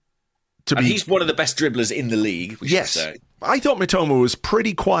one of the best dribblers in the league, we should say. I thought Mitoma was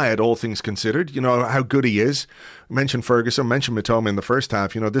pretty quiet, all things considered. How good he is. Mentioned Ferguson, mentioned Mitoma in the first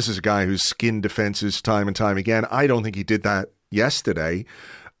half. This is a guy who's skinned defences time and time again. I don't think he did that yesterday.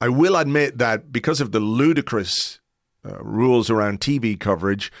 I will admit that because of the ludicrous rules around TV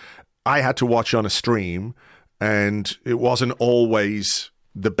coverage, I had to watch on a stream, and it wasn't always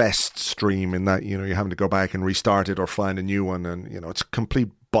the best stream in that, you're having to go back and restart it or find a new one. And, it's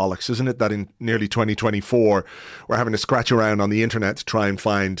complete bollocks, isn't it? That in nearly 2024, we're having to scratch around on the internet to try and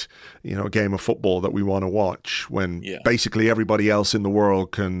find, a game of football that we want to watch when basically everybody else in the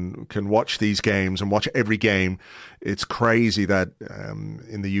world can watch these games and watch every game. It's crazy that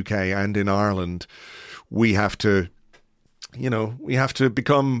in the UK and in Ireland, we have to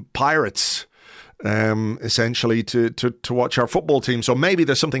become pirates essentially to watch our football team. So maybe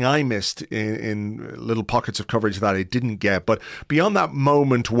there's something I missed in little pockets of coverage that I didn't get. But beyond that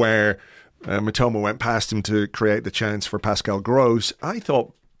moment where Mitoma went past him to create the chance for Pascal Gross, I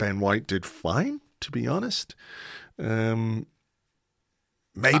thought Ben White did fine, to be honest. Maybe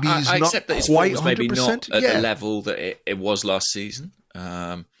he's I not accept that his quite form was 100%. maybe not at the level that it was last season.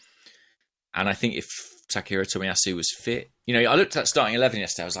 And I think if Takehiro Tomiyasu was fit, I looked at starting 11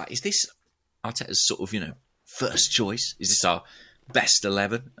 yesterday, I was like, is this Arteta's sort of, first choice? Is this our best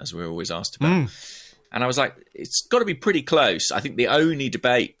 11, as we're always asked about? And I was like, it's got to be pretty close. I think the only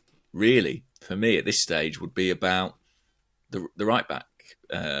debate, really, for me at this stage would be about the right back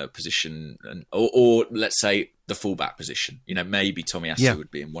position, or let's say the fullback position. Maybe Tomiyasu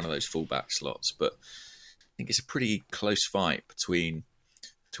would be in one of those fullback slots, but I think it's a pretty close fight between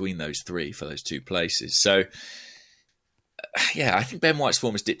those three for those two places. So, I think Ben White's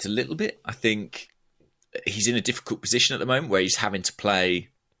form has dipped a little bit. I think he's in a difficult position at the moment where he's having to play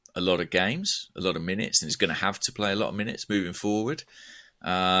a lot of games, a lot of minutes, and he's going to have to play a lot of minutes moving forward.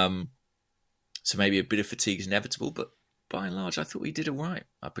 So maybe a bit of fatigue is inevitable, but by and large, I thought he did all right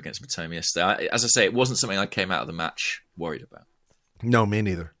up against Matoma yesterday. As I say, it wasn't something I came out of the match worried about. No, me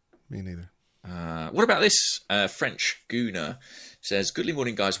neither. What about this? French Gooner says, "Good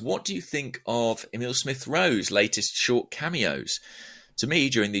morning, guys. What do you think of Emile Smith-Rowe's latest short cameos? To me,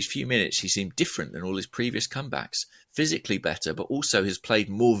 during these few minutes, he seemed different than all his previous comebacks. Physically better, but also has played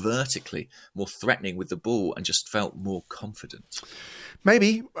more vertically, more threatening with the ball, and just felt more confident."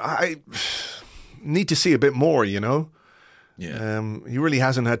 Maybe. I need to see a bit more, Yeah. He really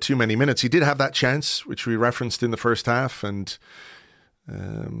hasn't had too many minutes. He did have that chance, which we referenced in the first half, and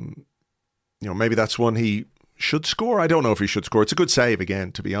maybe that's one he should score. I don't know if he should score. It's a good save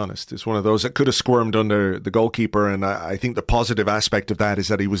again, to be honest. It's one of those that could have squirmed under the goalkeeper, and I think the positive aspect of that is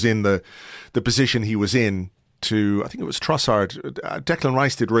that he was in the position he was in to, I think it was Trossard. Declan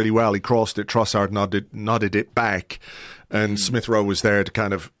Rice did really well. He crossed it, Trossard nodded it back, and Smith-Rowe was there to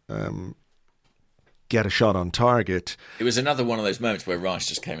kind of get a shot on target. It was another one of those moments where Rice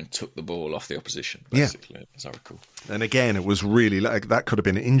just came and took the ball off the opposition, basically, as I recall. And again, it was really like that could have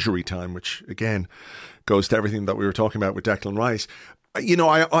been injury time, which again goes to everything that we were talking about with Declan Rice.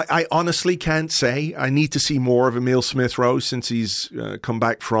 I honestly can't say. I need to see more of Emile Smith-Rowe since he's come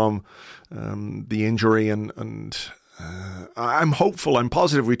back from the injury, and I'm hopeful. I'm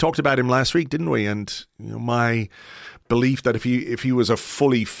positive. We talked about him last week, didn't we? And my belief that if he was a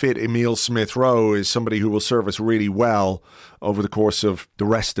fully fit Emile Smith-Rowe is somebody who will serve us really well over the course of the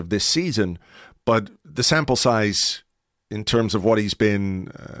rest of this season. But the sample size in terms of what he's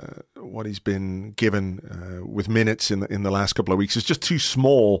been given with minutes in the last couple of weeks is just too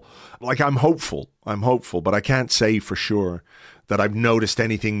small. Like I'm hopeful, but I can't say for sure that I've noticed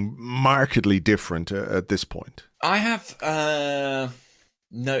anything markedly different at this point. I have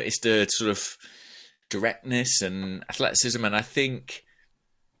noticed a sort of directness and athleticism, and I think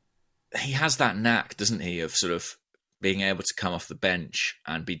he has that knack, doesn't he, of sort of being able to come off the bench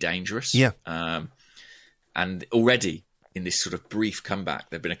and be dangerous. Yeah. And already in this sort of brief comeback,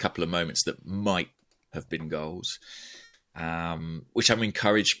 there have been a couple of moments that might have been goals, which I'm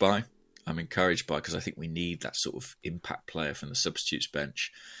encouraged by. Because I think we need that sort of impact player from the substitutes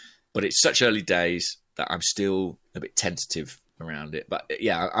bench. But it's such early days that I'm still a bit tentative around it. But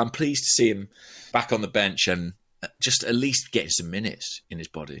yeah, I'm pleased to see him back on the bench and just at least getting some minutes in his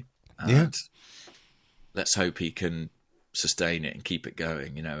body. And let's hope he can sustain it and keep it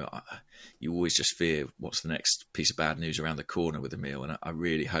going. You always just fear what's the next piece of bad news around the corner with Emile, and I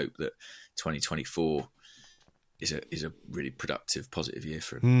really hope that 2024 is a really productive, positive year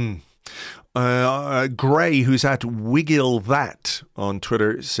for him. Gray, who's at Wiggle That on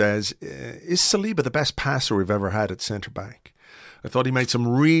Twitter, says, "Is Saliba the best passer we've ever had at centre back? I thought he made some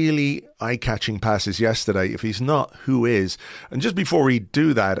really eye-catching passes yesterday. If he's not, who is?" And just before we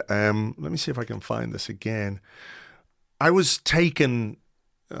do that, let me see if I can find this again. I was taken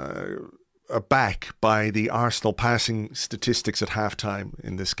aback by the Arsenal passing statistics at halftime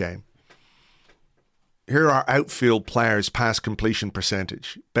in this game. Here are outfield players' pass completion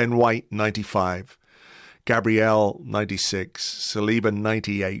percentage. Ben White, 95. Gabriel, 96. Saliba,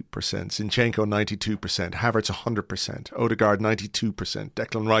 98%. Zinchenko, 92%. Havertz, 100%. Odegaard, 92%.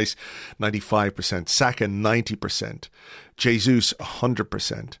 Declan Rice, 95%. Saka, 90%. Jesus,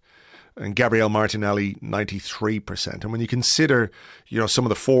 100%. And Gabriel Martinelli, 93%. And when you consider, some of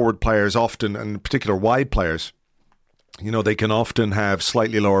the forward players often, and in particular wide players, they can often have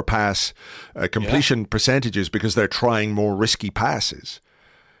slightly lower pass completion percentages because they're trying more risky passes.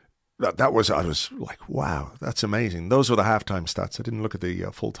 I was like, wow, that's amazing. Those were the halftime stats. I didn't look at the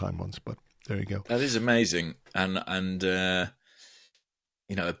full-time ones, but there you go. That is amazing. And a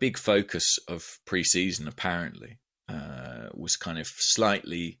big focus of pre-season apparently was kind of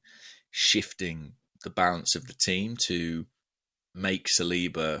slightly shifting the balance of the team to make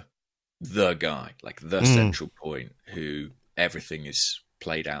Saliba the guy, like the central point who everything is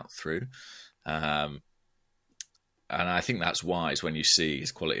played out through. And I think that's wise when you see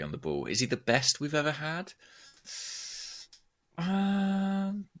his quality on the ball. Is he the best we've ever had?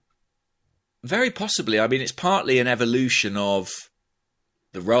 Very possibly. I mean, it's partly an evolution of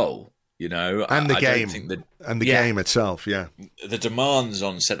the role, you know, and the game, don't think game itself. Yeah, the demands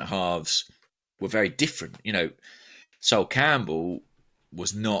on centre halves were very different. You know, Sol Campbell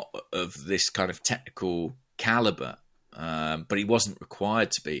was not of this kind of technical calibre, but he wasn't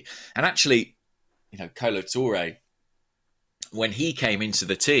required to be. And actually, you know, Kolo Touré, when he came into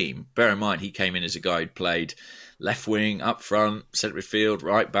the team, bear in mind he came in as a guy who'd played left wing, up front, centre midfield,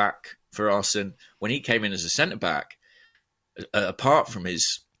 right back for Arsenal. When he came in as a centre back, apart from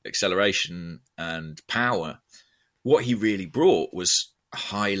his acceleration and power, what he really brought was a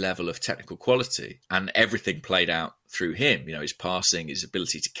high level of technical quality, and everything played out through him. You know, his passing, his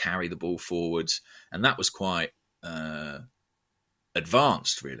ability to carry the ball forwards, and that was quite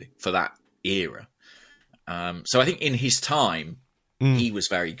advanced, really, for that era. So I think in his time, he was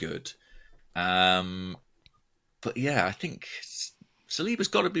very good. But yeah, I think Saliba's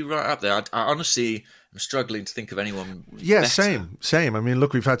got to be right up there. I honestly am struggling to think of anyone. Yeah, better. same. I mean,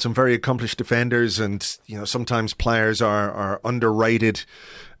 look, we've had some very accomplished defenders, and you know, sometimes players are underrated.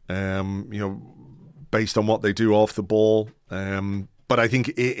 You know, based on what they do off the ball. But I think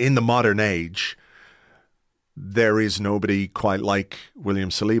in the modern age, there is nobody quite like William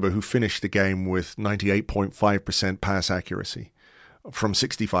Saliba, who finished the game with 98.5% pass accuracy from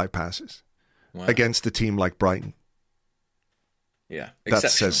 65 passes against a team like Brighton. Yeah,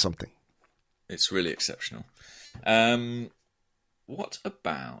 that says something. It's really exceptional. What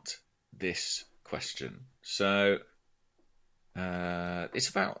about this question? So it's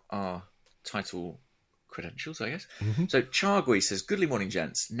about our title credentials, I guess. Mm-hmm. So Chargui says, "Goodly morning,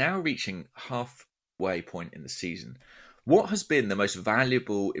 gents. Now reaching halfway point in the season, what has been the most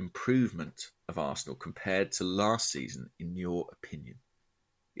valuable improvement of Arsenal compared to last season, in your opinion?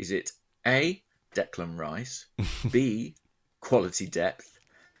 Is it A, Declan Rice, B, quality depth,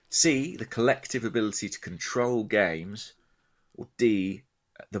 C, the collective ability to control games, or D,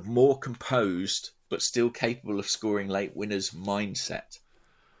 the more composed but still capable of scoring late winners mindset?"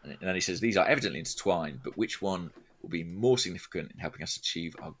 And then he says, "These are evidently intertwined, but which one will be more significant in helping us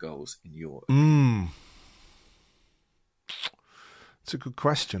achieve our goals in your opinion?" It's a good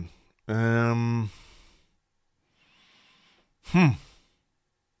question. Quality.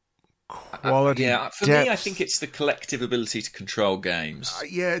 For depth. me, I think it's the collective ability to control games.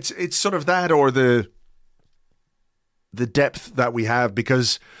 It's sort of that, or the depth that we have,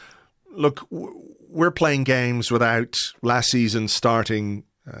 because look, we're playing games without last season starting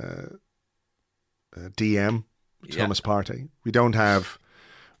DM Thomas Partey. We don't have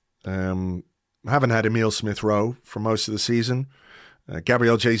haven't had Emile Smith-Rowe for most of the season.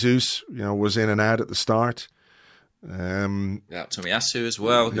 Gabriel Jesus, was in and out at the start. Tomiyasu as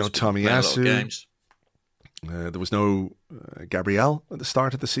well. No Tomiyasu. There was no Gabriel at the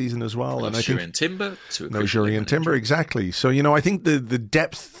start of the season as well. And Jurriën Timber. No Jurriën Timber, exactly. So, I think the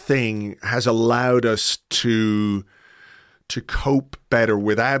depth thing has allowed us to cope better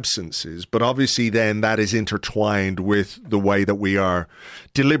with absences, but obviously then that is intertwined with the way that we are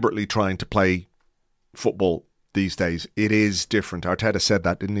deliberately trying to play football these days. It is different. Arteta said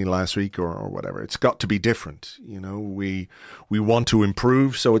that, didn't he, last week or whatever? It's got to be different. We want to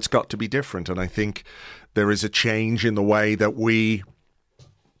improve, so it's got to be different. And I think there is a change in the way that we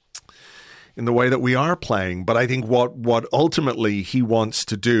are playing. But I think what ultimately he wants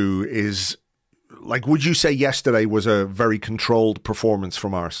to do is, like, would you say yesterday was a very controlled performance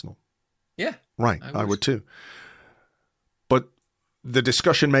from Arsenal? Yeah. Right, I would too. But the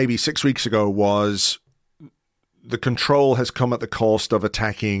discussion maybe 6 weeks ago was the control has come at the cost of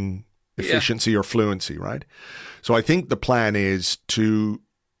attacking efficiency or fluency, right? So I think the plan is to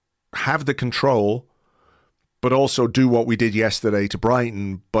have the control, but also do what we did yesterday to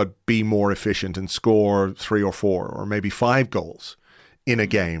Brighton, but be more efficient and score 3 or 4 or maybe 5 goals in a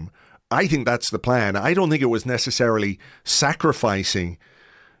game. I think that's the plan. I don't think it was necessarily sacrificing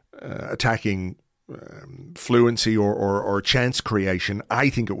attacking fluency or chance creation. I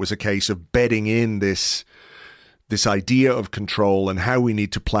think it was a case of bedding in this idea of control and how we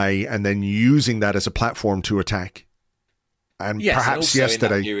need to play, and then using that as a platform to attack. And perhaps and also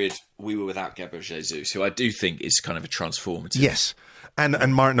yesterday, in that period, we were without Gabriel Jesus, who I do think is kind of a transformative. Yes.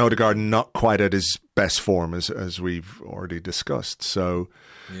 And Martin Odegaard not quite at his best form, as we've already discussed. So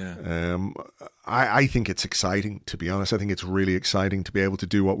I think it's exciting, to be honest. I think it's really exciting to be able to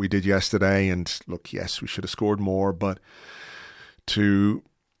do what we did yesterday. And look, yes, we should have scored more, but to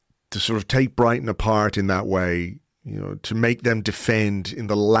sort of take Brighton apart in that way, to make them defend in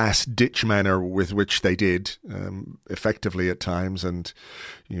the last ditch manner with which they did, effectively at times. And,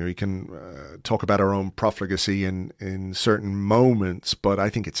 you can talk about our own profligacy in certain moments, but I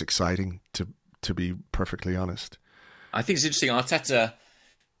think it's exciting to be perfectly honest. I think it's interesting. Arteta,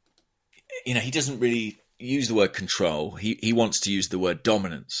 he doesn't really use the word control. He wants to use the word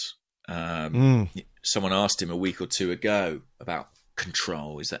dominance. Someone asked him a week or two ago about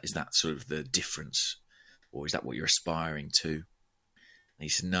control. Is that sort of the difference? Or is that what you're aspiring to? And he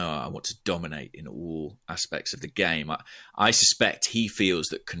said, no, I want to dominate in all aspects of the game. I suspect he feels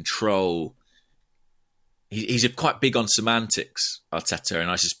that control... He's quite big on semantics, Arteta, and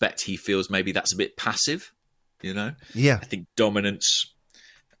I suspect he feels maybe that's a bit passive, Yeah. I think dominance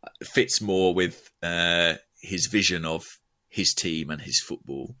fits more with his vision of his team and his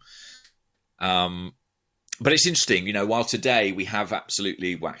football. But it's interesting, while today we have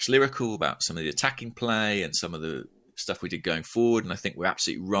absolutely waxed lyrical about some of the attacking play and some of the stuff we did going forward, and I think we're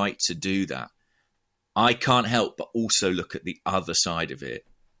absolutely right to do that, I can't help but also look at the other side of it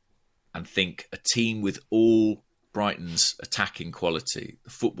and think a team with all Brighton's attacking quality, the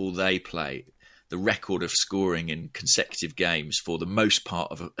football they play, the record of scoring in consecutive games for the most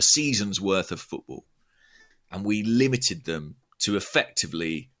part of a season's worth of football, and we limited them to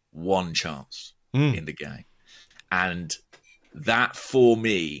effectively one chance in the game. And that, for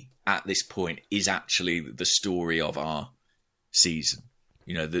me, at this point, is actually the story of our season.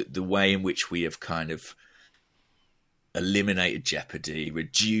 The way in which we have kind of eliminated jeopardy,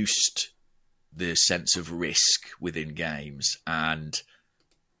 reduced the sense of risk within games, and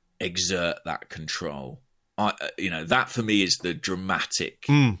exert that control. That for me is the dramatic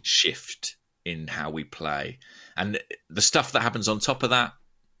shift in how we play. And the stuff that happens on top of that,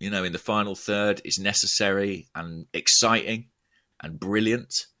 in the final third, is necessary and exciting and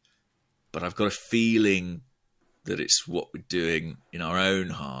brilliant. But I've got a feeling that it's what we're doing in our own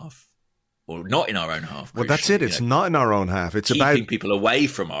half, or not in our own half. Well, that's it. It's not in our own half. It's keeping about people away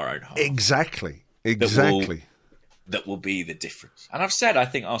from our own half. Exactly. That will be the difference. And I've said I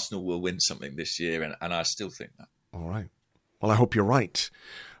think Arsenal will win something this year, and I still think that. All right. Well, I hope you're right.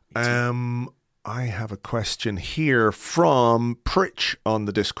 I have a question here from Pritch on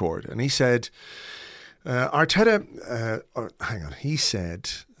the Discord, and he said, Arteta, hang on, he said,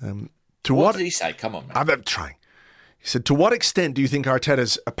 what did he say? Come on, man. I'm trying. He said, to what extent do you think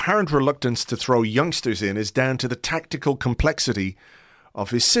Arteta's apparent reluctance to throw youngsters in is down to the tactical complexity of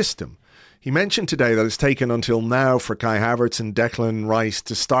his system? He mentioned today that it's taken until now for Kai Havertz and Declan Rice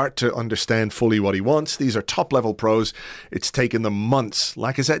to start to understand fully what he wants. These are top-level pros. It's taken them months.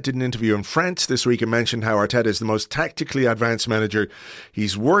 Lacazette did an interview in France this week and mentioned how Arteta is the most tactically advanced manager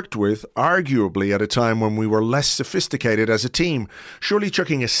he's worked with, arguably at a time when we were less sophisticated as a team. Surely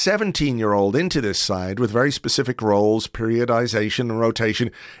chucking a 17-year-old into this side with very specific roles, periodization and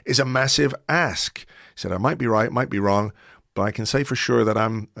rotation is a massive ask. He said, I might be right, might be wrong, but I can say for sure that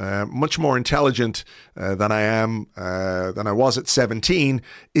I'm much more intelligent than I was at 17.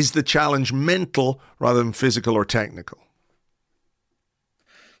 Is the challenge mental rather than physical or technical?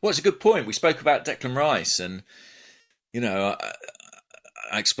 Well, it's a good point. We spoke about Declan Rice, and I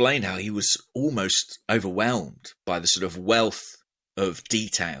explained how he was almost overwhelmed by the sort of wealth of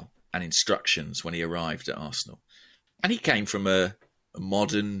detail and instructions when he arrived at Arsenal. And he came from a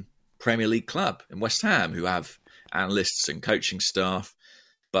modern Premier League club in West Ham who have analysts and coaching staff.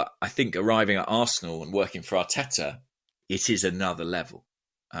 But I think arriving at Arsenal and working for Arteta, it is another level.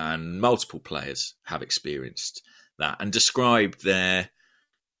 And multiple players have experienced that and described their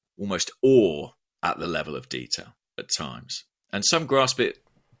almost awe at the level of detail at times. And some grasp it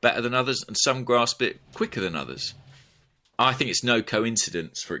better than others, and some grasp it quicker than others. I think it's no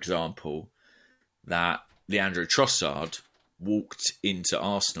coincidence, for example, that Leandro Trossard walked into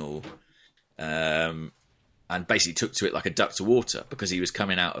Arsenal and basically took to it like a duck to water, because he was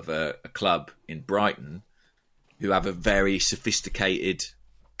coming out of a club in Brighton who have a very sophisticated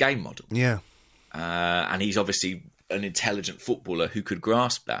game model. Yeah. And he's obviously an intelligent footballer who could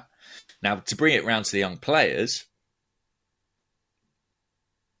grasp that. Now, to bring it round to the young players,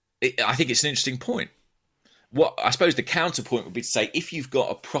 I think it's an interesting point. What I suppose the counterpoint would be to say, if you've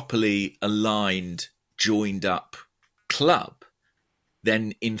got a properly aligned, joined up club,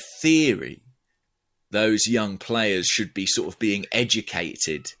 then in theory, those young players should be sort of being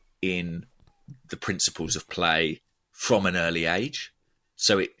educated in the principles of play from an early age.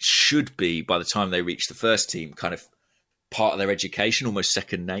 So it should be, by the time they reach the first team, kind of part of their education, almost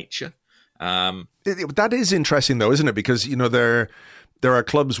second nature. That is interesting, though, isn't it? Because, there are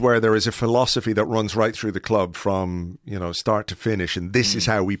clubs where there is a philosophy that runs right through the club from, start to finish. And this is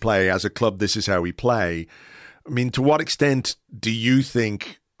how we play. As a club, this is how we play. I mean, to what extent do you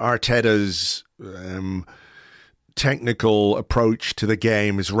think Arteta's technical approach to the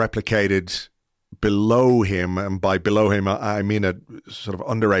game is replicated below him? And by below him, I mean at sort of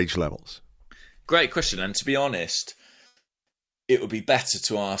underage levels. Great question. And to be honest, it would be better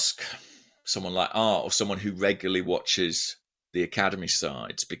to ask someone like Art or someone who regularly watches the academy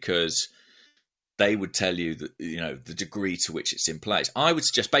sides, because they would tell you that, the degree to which it's in place. I would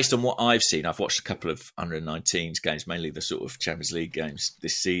suggest, based on what I've seen, I've watched a couple of under-19s games, mainly the sort of Champions League games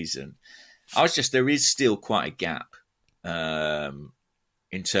this season. I would suggest there is still quite a gap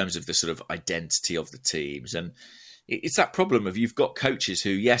in terms of the sort of identity of the teams. And it's that problem of you've got coaches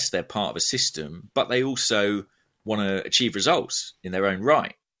who, yes, they're part of a system, but they also want to achieve results in their own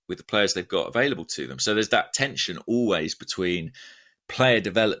right with the players they've got available to them. So there's that tension always between player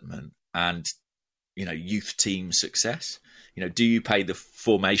development and youth team success. Do you pay the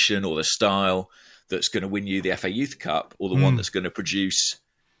formation or the style that's going to win you the FA Youth Cup, or the one that's going to produce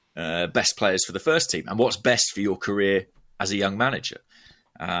best players for the first team, and what's best for your career as a young manager?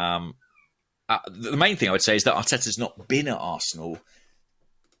 The main thing I would say is that Arteta's not been at Arsenal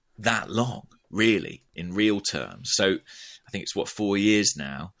that long, really, in real terms. So I think it's 4 years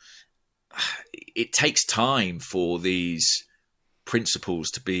now. It takes time for these principles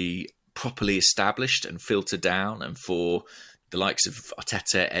to be properly established and filtered down, and for the likes of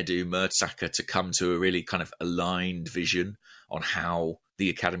Arteta, Edu, Mertesacker to come to a really kind of aligned vision on how the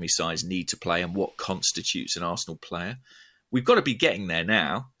academy sides need to play and what constitutes an Arsenal player. We've got to be getting there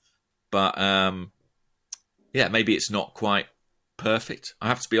now, but maybe it's not quite perfect. I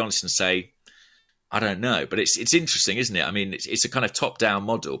have to be honest and say, I don't know, but it's interesting, isn't it? I mean, it's a kind of top-down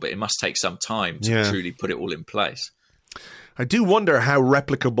model, but it must take some time to truly put it all in place. I do wonder how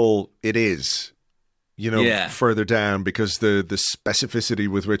replicable it is, further down, because the specificity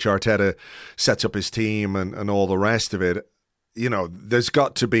with which Arteta sets up his team and all the rest of it, there's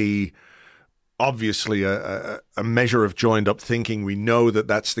got to be obviously a measure of joined-up thinking. We know that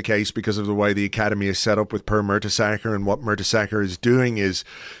that's the case because of the way the academy is set up with Per Mertesacker, and what Mertesacker is doing is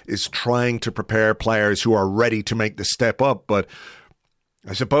trying to prepare players who are ready to make the step up. But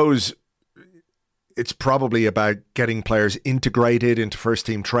I suppose it's probably about getting players integrated into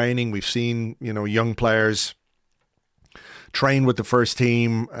first-team training. We've seen, young players train with the first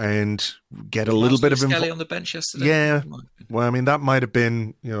team and get a little bit of Skelly on the bench yesterday. Yeah, well, I mean, that might have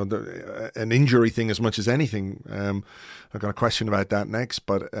been an injury thing as much as anything. I've got a question about that next,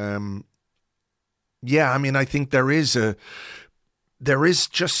 but I mean, I think there is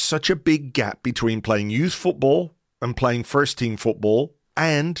just such a big gap between playing youth football and playing first-team football,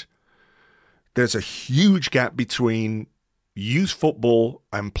 and there's a huge gap between youth football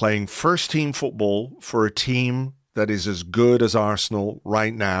and playing first-team football for a team that is as good as Arsenal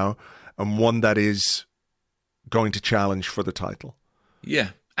right now, and one that is going to challenge for the title. Yeah,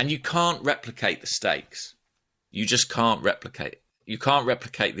 and you can't replicate the stakes. You just can't replicate it. You can't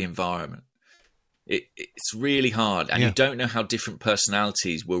replicate the environment. It's really hard, and you don't know how different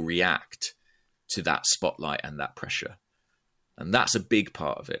personalities will react to that spotlight and that pressure. And that's a big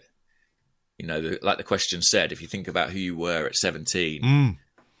part of it. Like the question said, if you think about who you were at 17,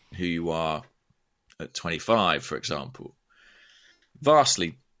 who you are at 25, for example,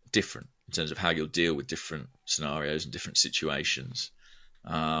 vastly different in terms of how you'll deal with different scenarios and different situations.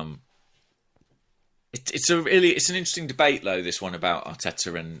 It's an interesting debate, though, this one about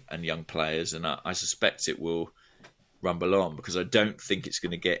Arteta and young players, and I suspect it will rumble on, because I don't think it's going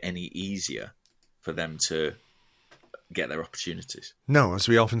to get any easier for them to get their opportunities. No, as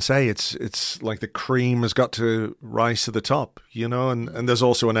we often say, it's like the cream has got to rise to the top, and there's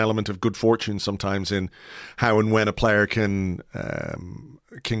also an element of good fortune sometimes in how and when a player can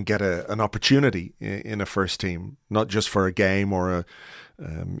get an opportunity in a first team, not just for a game or a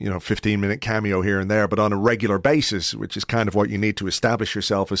 15-minute cameo here and there, but on a regular basis, which is kind of what you need to establish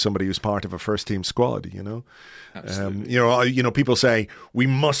yourself as somebody who's part of a first team squad. Absolutely. People say we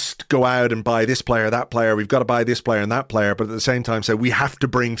must go out and buy this player, that player. We've got to buy this player and that player, but at the same time say we have to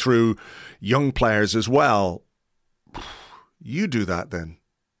bring through young players as well. You do that then.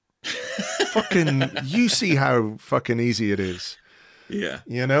 You see how fucking easy it is. Yeah.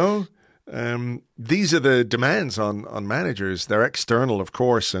 These are the demands on managers. They're external, of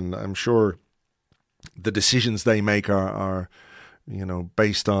course, and I'm sure the decisions they make are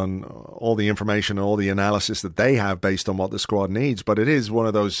based on all the information, all the analysis that they have based on what the squad needs. But it is one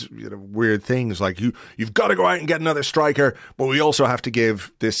of those weird things, like you've got to go out and get another striker, but we also have to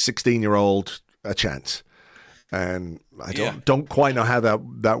give this 16-year-old a chance. And I don't quite know how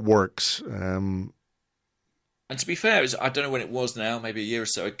that works. And to be fair, I don't know when it was now, maybe a year or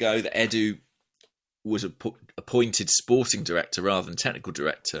so ago, that Edu was appointed sporting director rather than technical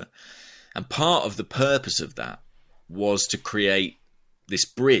director. And part of the purpose of that was to create this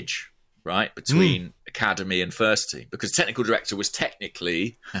bridge, right, between academy and first team, because technical director was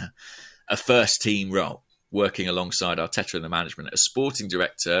technically a first team role, working alongside Arteta in the management. As sporting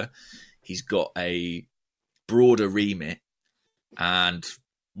director, he's got a broader remit, and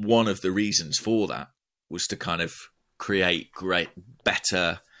one of the reasons for that was to kind of create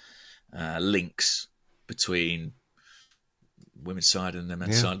better links between women's side and the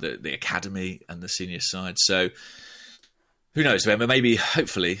men's side, the academy and the senior side. So who knows, maybe,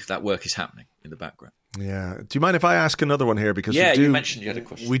 hopefully, that work is happening in the background. Yeah. Do you mind if I ask another one here? Because you mentioned you had a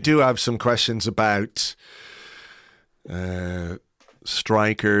question. We do have some questions about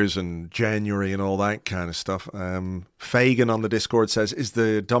strikers and January and all that kind of stuff. Fagan on the Discord says, is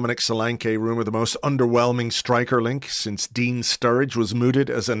the Dominic Solanke rumour the most underwhelming striker link since Dean Sturridge was mooted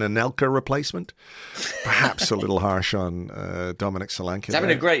as an Anelka replacement? Perhaps a little harsh on Dominic Solanke. He's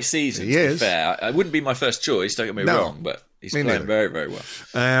having a great season, to be fair. It wouldn't be my first choice, don't get me wrong, but he's playing very, very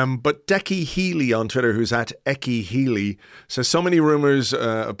well. But Decky Healy on Twitter, who's at Eki Healy, says so many rumours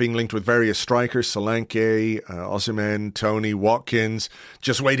of being linked with various strikers, Solanke, Osimhen, Tony, Watkins,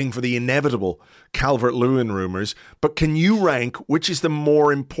 just waiting for the inevitable Calvert-Lewin rumours. But can you rank which is the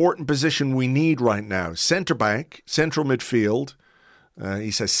more important position we need right now? Centre-back, central midfield,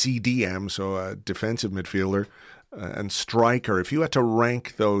 he says CDM, so a defensive midfielder, and striker. If you had to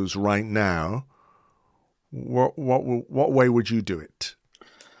rank those right now, what way would you do it?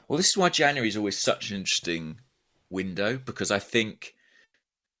 Well, this is why January is always such an interesting window, because I think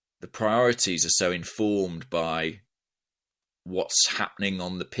the priorities are so informed by what's happening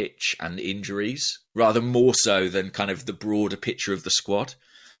on the pitch and injuries, rather more so than kind of the broader picture of the squad.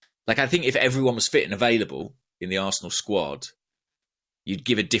 Like, I think if everyone was fit and available in the Arsenal squad, you'd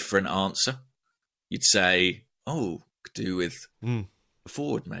give a different answer. You'd say, could do with a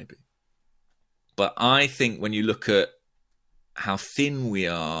forward maybe. But I think when you look at how thin we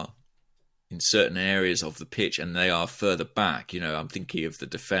are in certain areas of the pitch, and they are further back, I'm thinking of the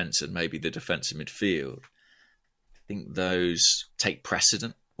defence and maybe the defensive midfield, I think those take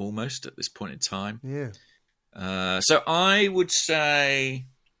precedent almost at this point in time. Yeah. So I would say...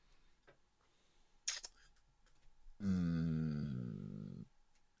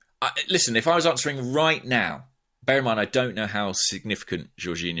 listen, if I was answering right now, bear in mind I don't know how significant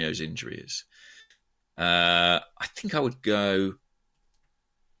Jorginho's injury is. I think I would go...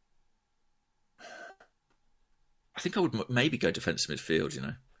 I think I would maybe go defensive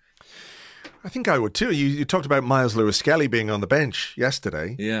midfield, I think I would too. You talked about Miles Lewis-Skelly being on the bench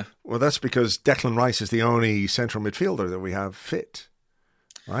yesterday. Yeah. Well, that's because Declan Rice is the only central midfielder that we have fit,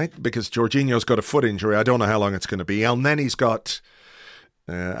 right? Because Jorginho's got a foot injury. I don't know how long it's going to be. El Nenny's got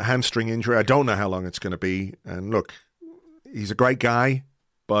a hamstring injury. I don't know how long it's going to be. And look, he's a great guy,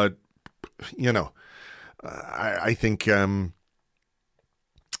 but, I think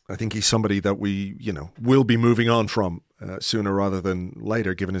he's somebody that we, will be moving on from sooner rather than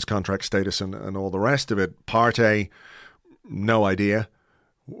later, given his contract status and all the rest of it. Partey, no idea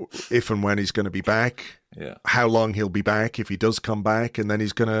if and when he's going to be back, how long he'll be back, if he does come back, and then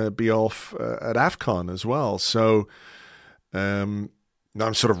he's going to be off at AFCON as well. So I'm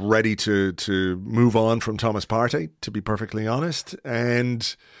sort of ready to move on from Thomas Partey, to be perfectly honest.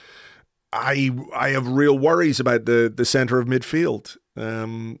 And I have real worries about the centre of midfield.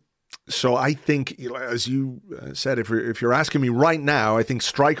 So I think, as you said, if you're asking me right now, I think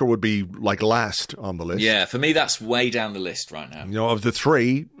striker would be like last on the list. Yeah, for me, that's way down the list right now. Of the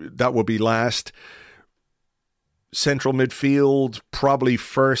three, that would be last. Central midfield, probably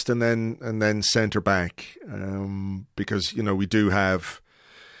first, and then centre back, because we do have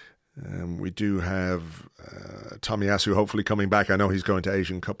Tomiyasu hopefully coming back. I know he's going to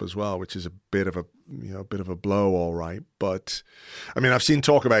Asian Cup as well, which is a bit of a blow, all right. But I mean, I've seen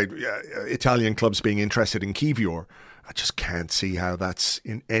talk about Italian clubs being interested in Kivior. I just can't see how that's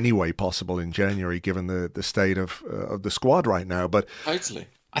in any way possible in January, given the state of the squad right now. But totally,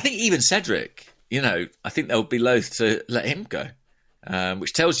 I think even Cedric, I think they'll be loath to let him go,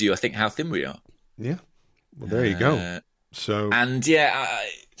 which tells you, I think, how thin we are. Yeah, well, there you go. So and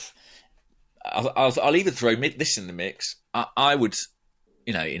I'll even throw this in the mix. I would,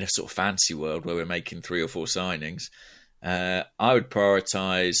 in a sort of fancy world where we're making 3 or 4 signings, I would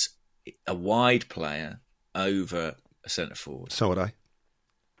prioritise a wide player over a centre forward. So would I.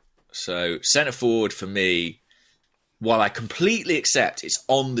 So centre forward for me, while I completely accept it's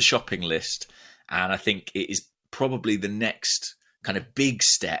on the shopping list, and I think it is probably the next kind of big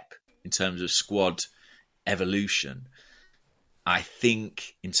step in terms of squad evolution, I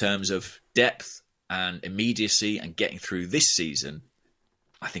think in terms of depth and immediacy and getting through this season,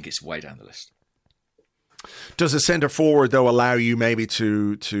 I think it's way down the list. Does a centre forward, though, allow you maybe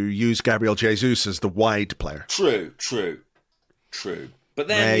to use Gabriel Jesus as the wide player? True. But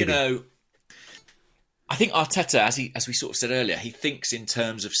then, maybe. I think Arteta, as we sort of said earlier, he thinks in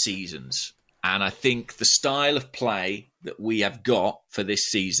terms of seasons. And I think the style of play that we have got for this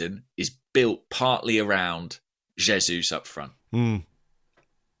season is built partly around Jesus up front.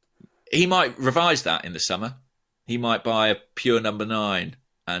 He might revise that in the summer. He might buy a pure number 9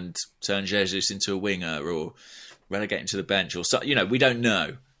 and turn Jesus into a winger or relegate him to the bench or so. We don't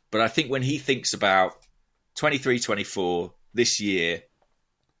know. But I think when he thinks about 23-24 this year,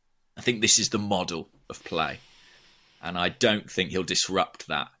 I think this is the model of play. And I don't think he'll disrupt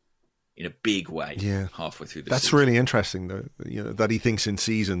that in a big way halfway through the season. That's really interesting, though, that he thinks in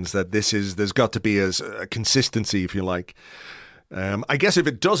seasons, that there's got to be a consistency, if you like. I guess if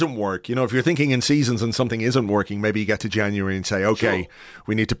it doesn't work, if you're thinking in seasons and something isn't working, maybe you get to January and say, okay,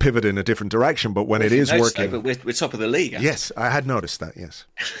 we need to pivot in a different direction. But when it is working... But we're top of the league. Yes, I had noticed that, yes.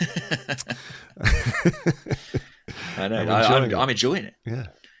 I know. I'm enjoying it.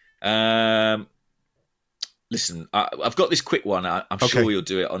 Yeah. Listen, I've got this quick one. I'm sure you'll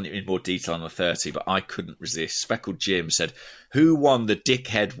do it in more detail on the 30, but I couldn't resist. Speckled Jim said, who won the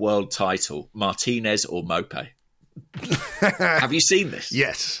dickhead world title, Martinez or Mope? Have you seen this?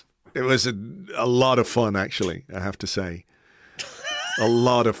 Yes. It was a lot of fun, actually, I have to say. A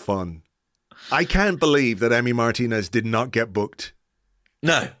lot of fun. I can't believe that Emi Martinez did not get booked.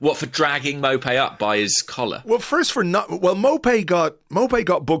 No. What, for dragging Mope up by his collar? Well, first for not... Well, Mope got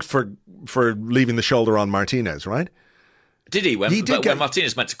booked for leaving the shoulder on Martinez, right? Did he? When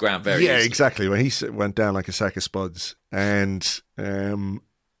Martinez went to ground very easily. Exactly. When he went down like a sack of spuds. And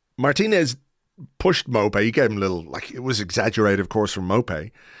Martinez pushed Mope. He gave him a little... Like, it was exaggerated, of course, from Mope.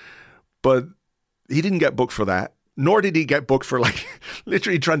 But he didn't get booked for that. Nor did he get booked for, like,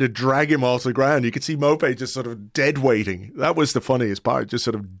 literally trying to drag him off the ground. You could see Mope just sort of dead weighting. That was the funniest part, just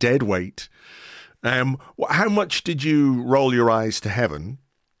sort of dead weight. How much did you roll your eyes to heaven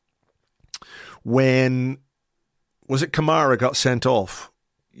when, was it Kamara got sent off?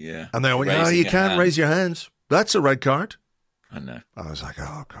 Yeah. And they went, you can't raise your hands. That's a red card. I know. I was like,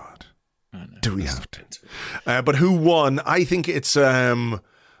 oh, God. I know. Do we have to? But who won? I think it's a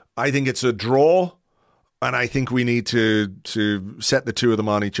draw. And I think we need to set the two of them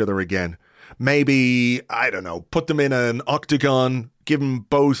on each other again. Maybe, I don't know, put them in an octagon, give them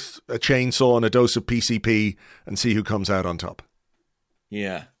both a chainsaw and a dose of PCP and see who comes out on top.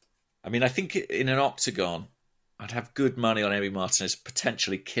 Yeah. I mean, I think in an octagon, I'd have good money on Emi Martinez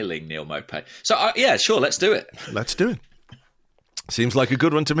potentially killing Neil Mope. So, yeah, sure, let's do it. Let's do it. Seems like a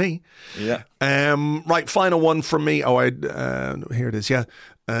good one to me. Yeah. Right, final one from me. Oh, here it is, yeah.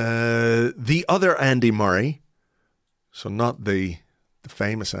 The other Andy Murray, so not the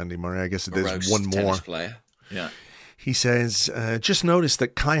famous Andy Murray, I guess there's one more. Player. Yeah. He says, just noticed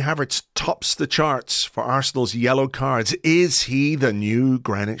that Kai Havertz tops the charts for Arsenal's yellow cards. Is he the new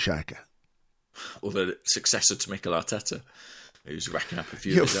Granit Xhaka? Or the successor to Mikel Arteta, who's racking up a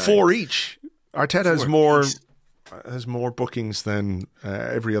few. 4 each. Arteta has more bookings than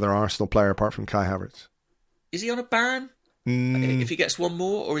every other Arsenal player apart from Kai Havertz. Is he on a ban? If he gets one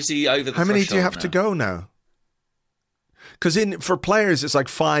more, or is he over the threshold? How many do you have to go now? Because for players, it's like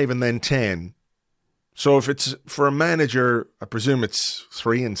 5 and then 10. So if it's for a manager, I presume it's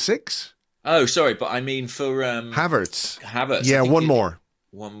 3 and 6. Oh, sorry, but I mean for Havertz. Yeah, one more.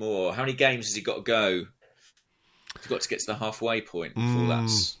 One more. How many games has he got to go? He's got to get to the halfway point before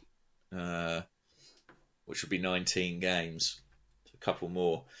that's, which would be 19 games. A couple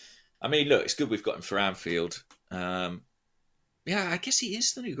more. I mean, look, it's good we've got him for Anfield. Yeah, I guess he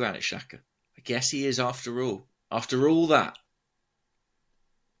is the new Granit Xhaka. I guess he is after all. After all that.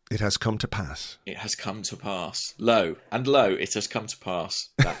 It has come to pass. It has come to pass. It has come to pass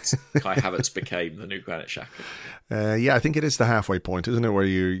that Kai Havertz became the new Granit Xhaka. Yeah, I think it is the halfway point, isn't it, where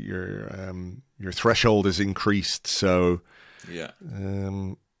your threshold is increased. So yeah.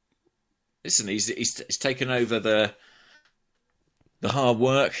 Listen, he's taken over the hard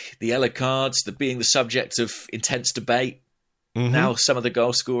work, the yellow cards, the being the subject of intense debate. Mm-hmm. Now some of the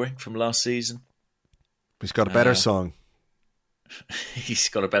goal scoring from last season. He's got a better song. He's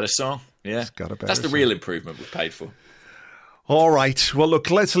got a better song. Yeah. He's got a better That's the song. real improvement we've paid for. All right. Well, look,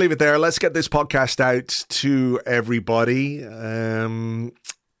 let's leave it there. Let's get this podcast out to everybody.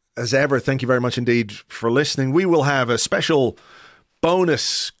 As ever, thank you very much indeed for listening. We will have a special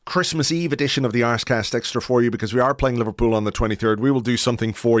bonus Christmas Eve edition of the Arsecast Extra for you because we are playing Liverpool on the 23rd. We will do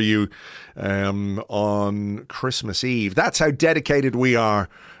something for you on Christmas Eve. That's how dedicated we are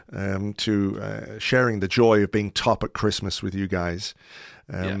to sharing the joy of being top at Christmas with you guys.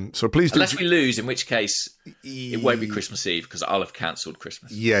 So please do. Unless we lose, in which case it won't be Christmas Eve because I'll have cancelled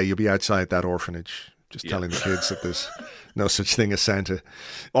Christmas. Yeah, you'll be outside that orphanage just telling the kids that there's no such thing as Santa.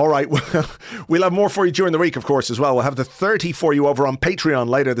 All right, well, we'll have more for you during the week, of course, as well. We'll have the 30 for you over on Patreon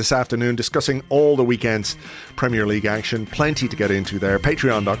later this afternoon, discussing all the weekend's Premier League action. Plenty to get into there.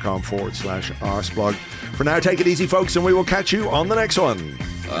 Patreon.com/Arsblog. For now, take it easy, folks, and we will catch you on the next one.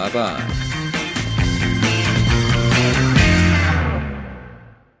 Bye-bye.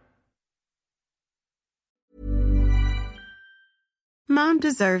 Mom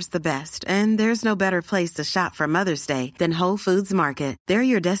deserves the best, and there's no better place to shop for Mother's Day than Whole Foods Market. They're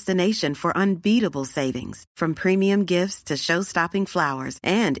your destination for unbeatable savings, from premium gifts to show-stopping flowers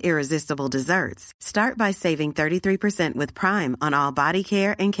and irresistible desserts. Start by saving 33% with Prime on all body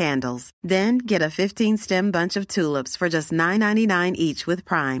care and candles. Then get a 15-stem bunch of tulips for just $9.99 each with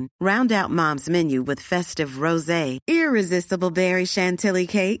Prime. Round out Mom's menu with festive rosé, irresistible berry chantilly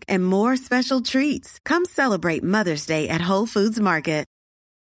cake, and more special treats. Come celebrate Mother's Day at Whole Foods Market.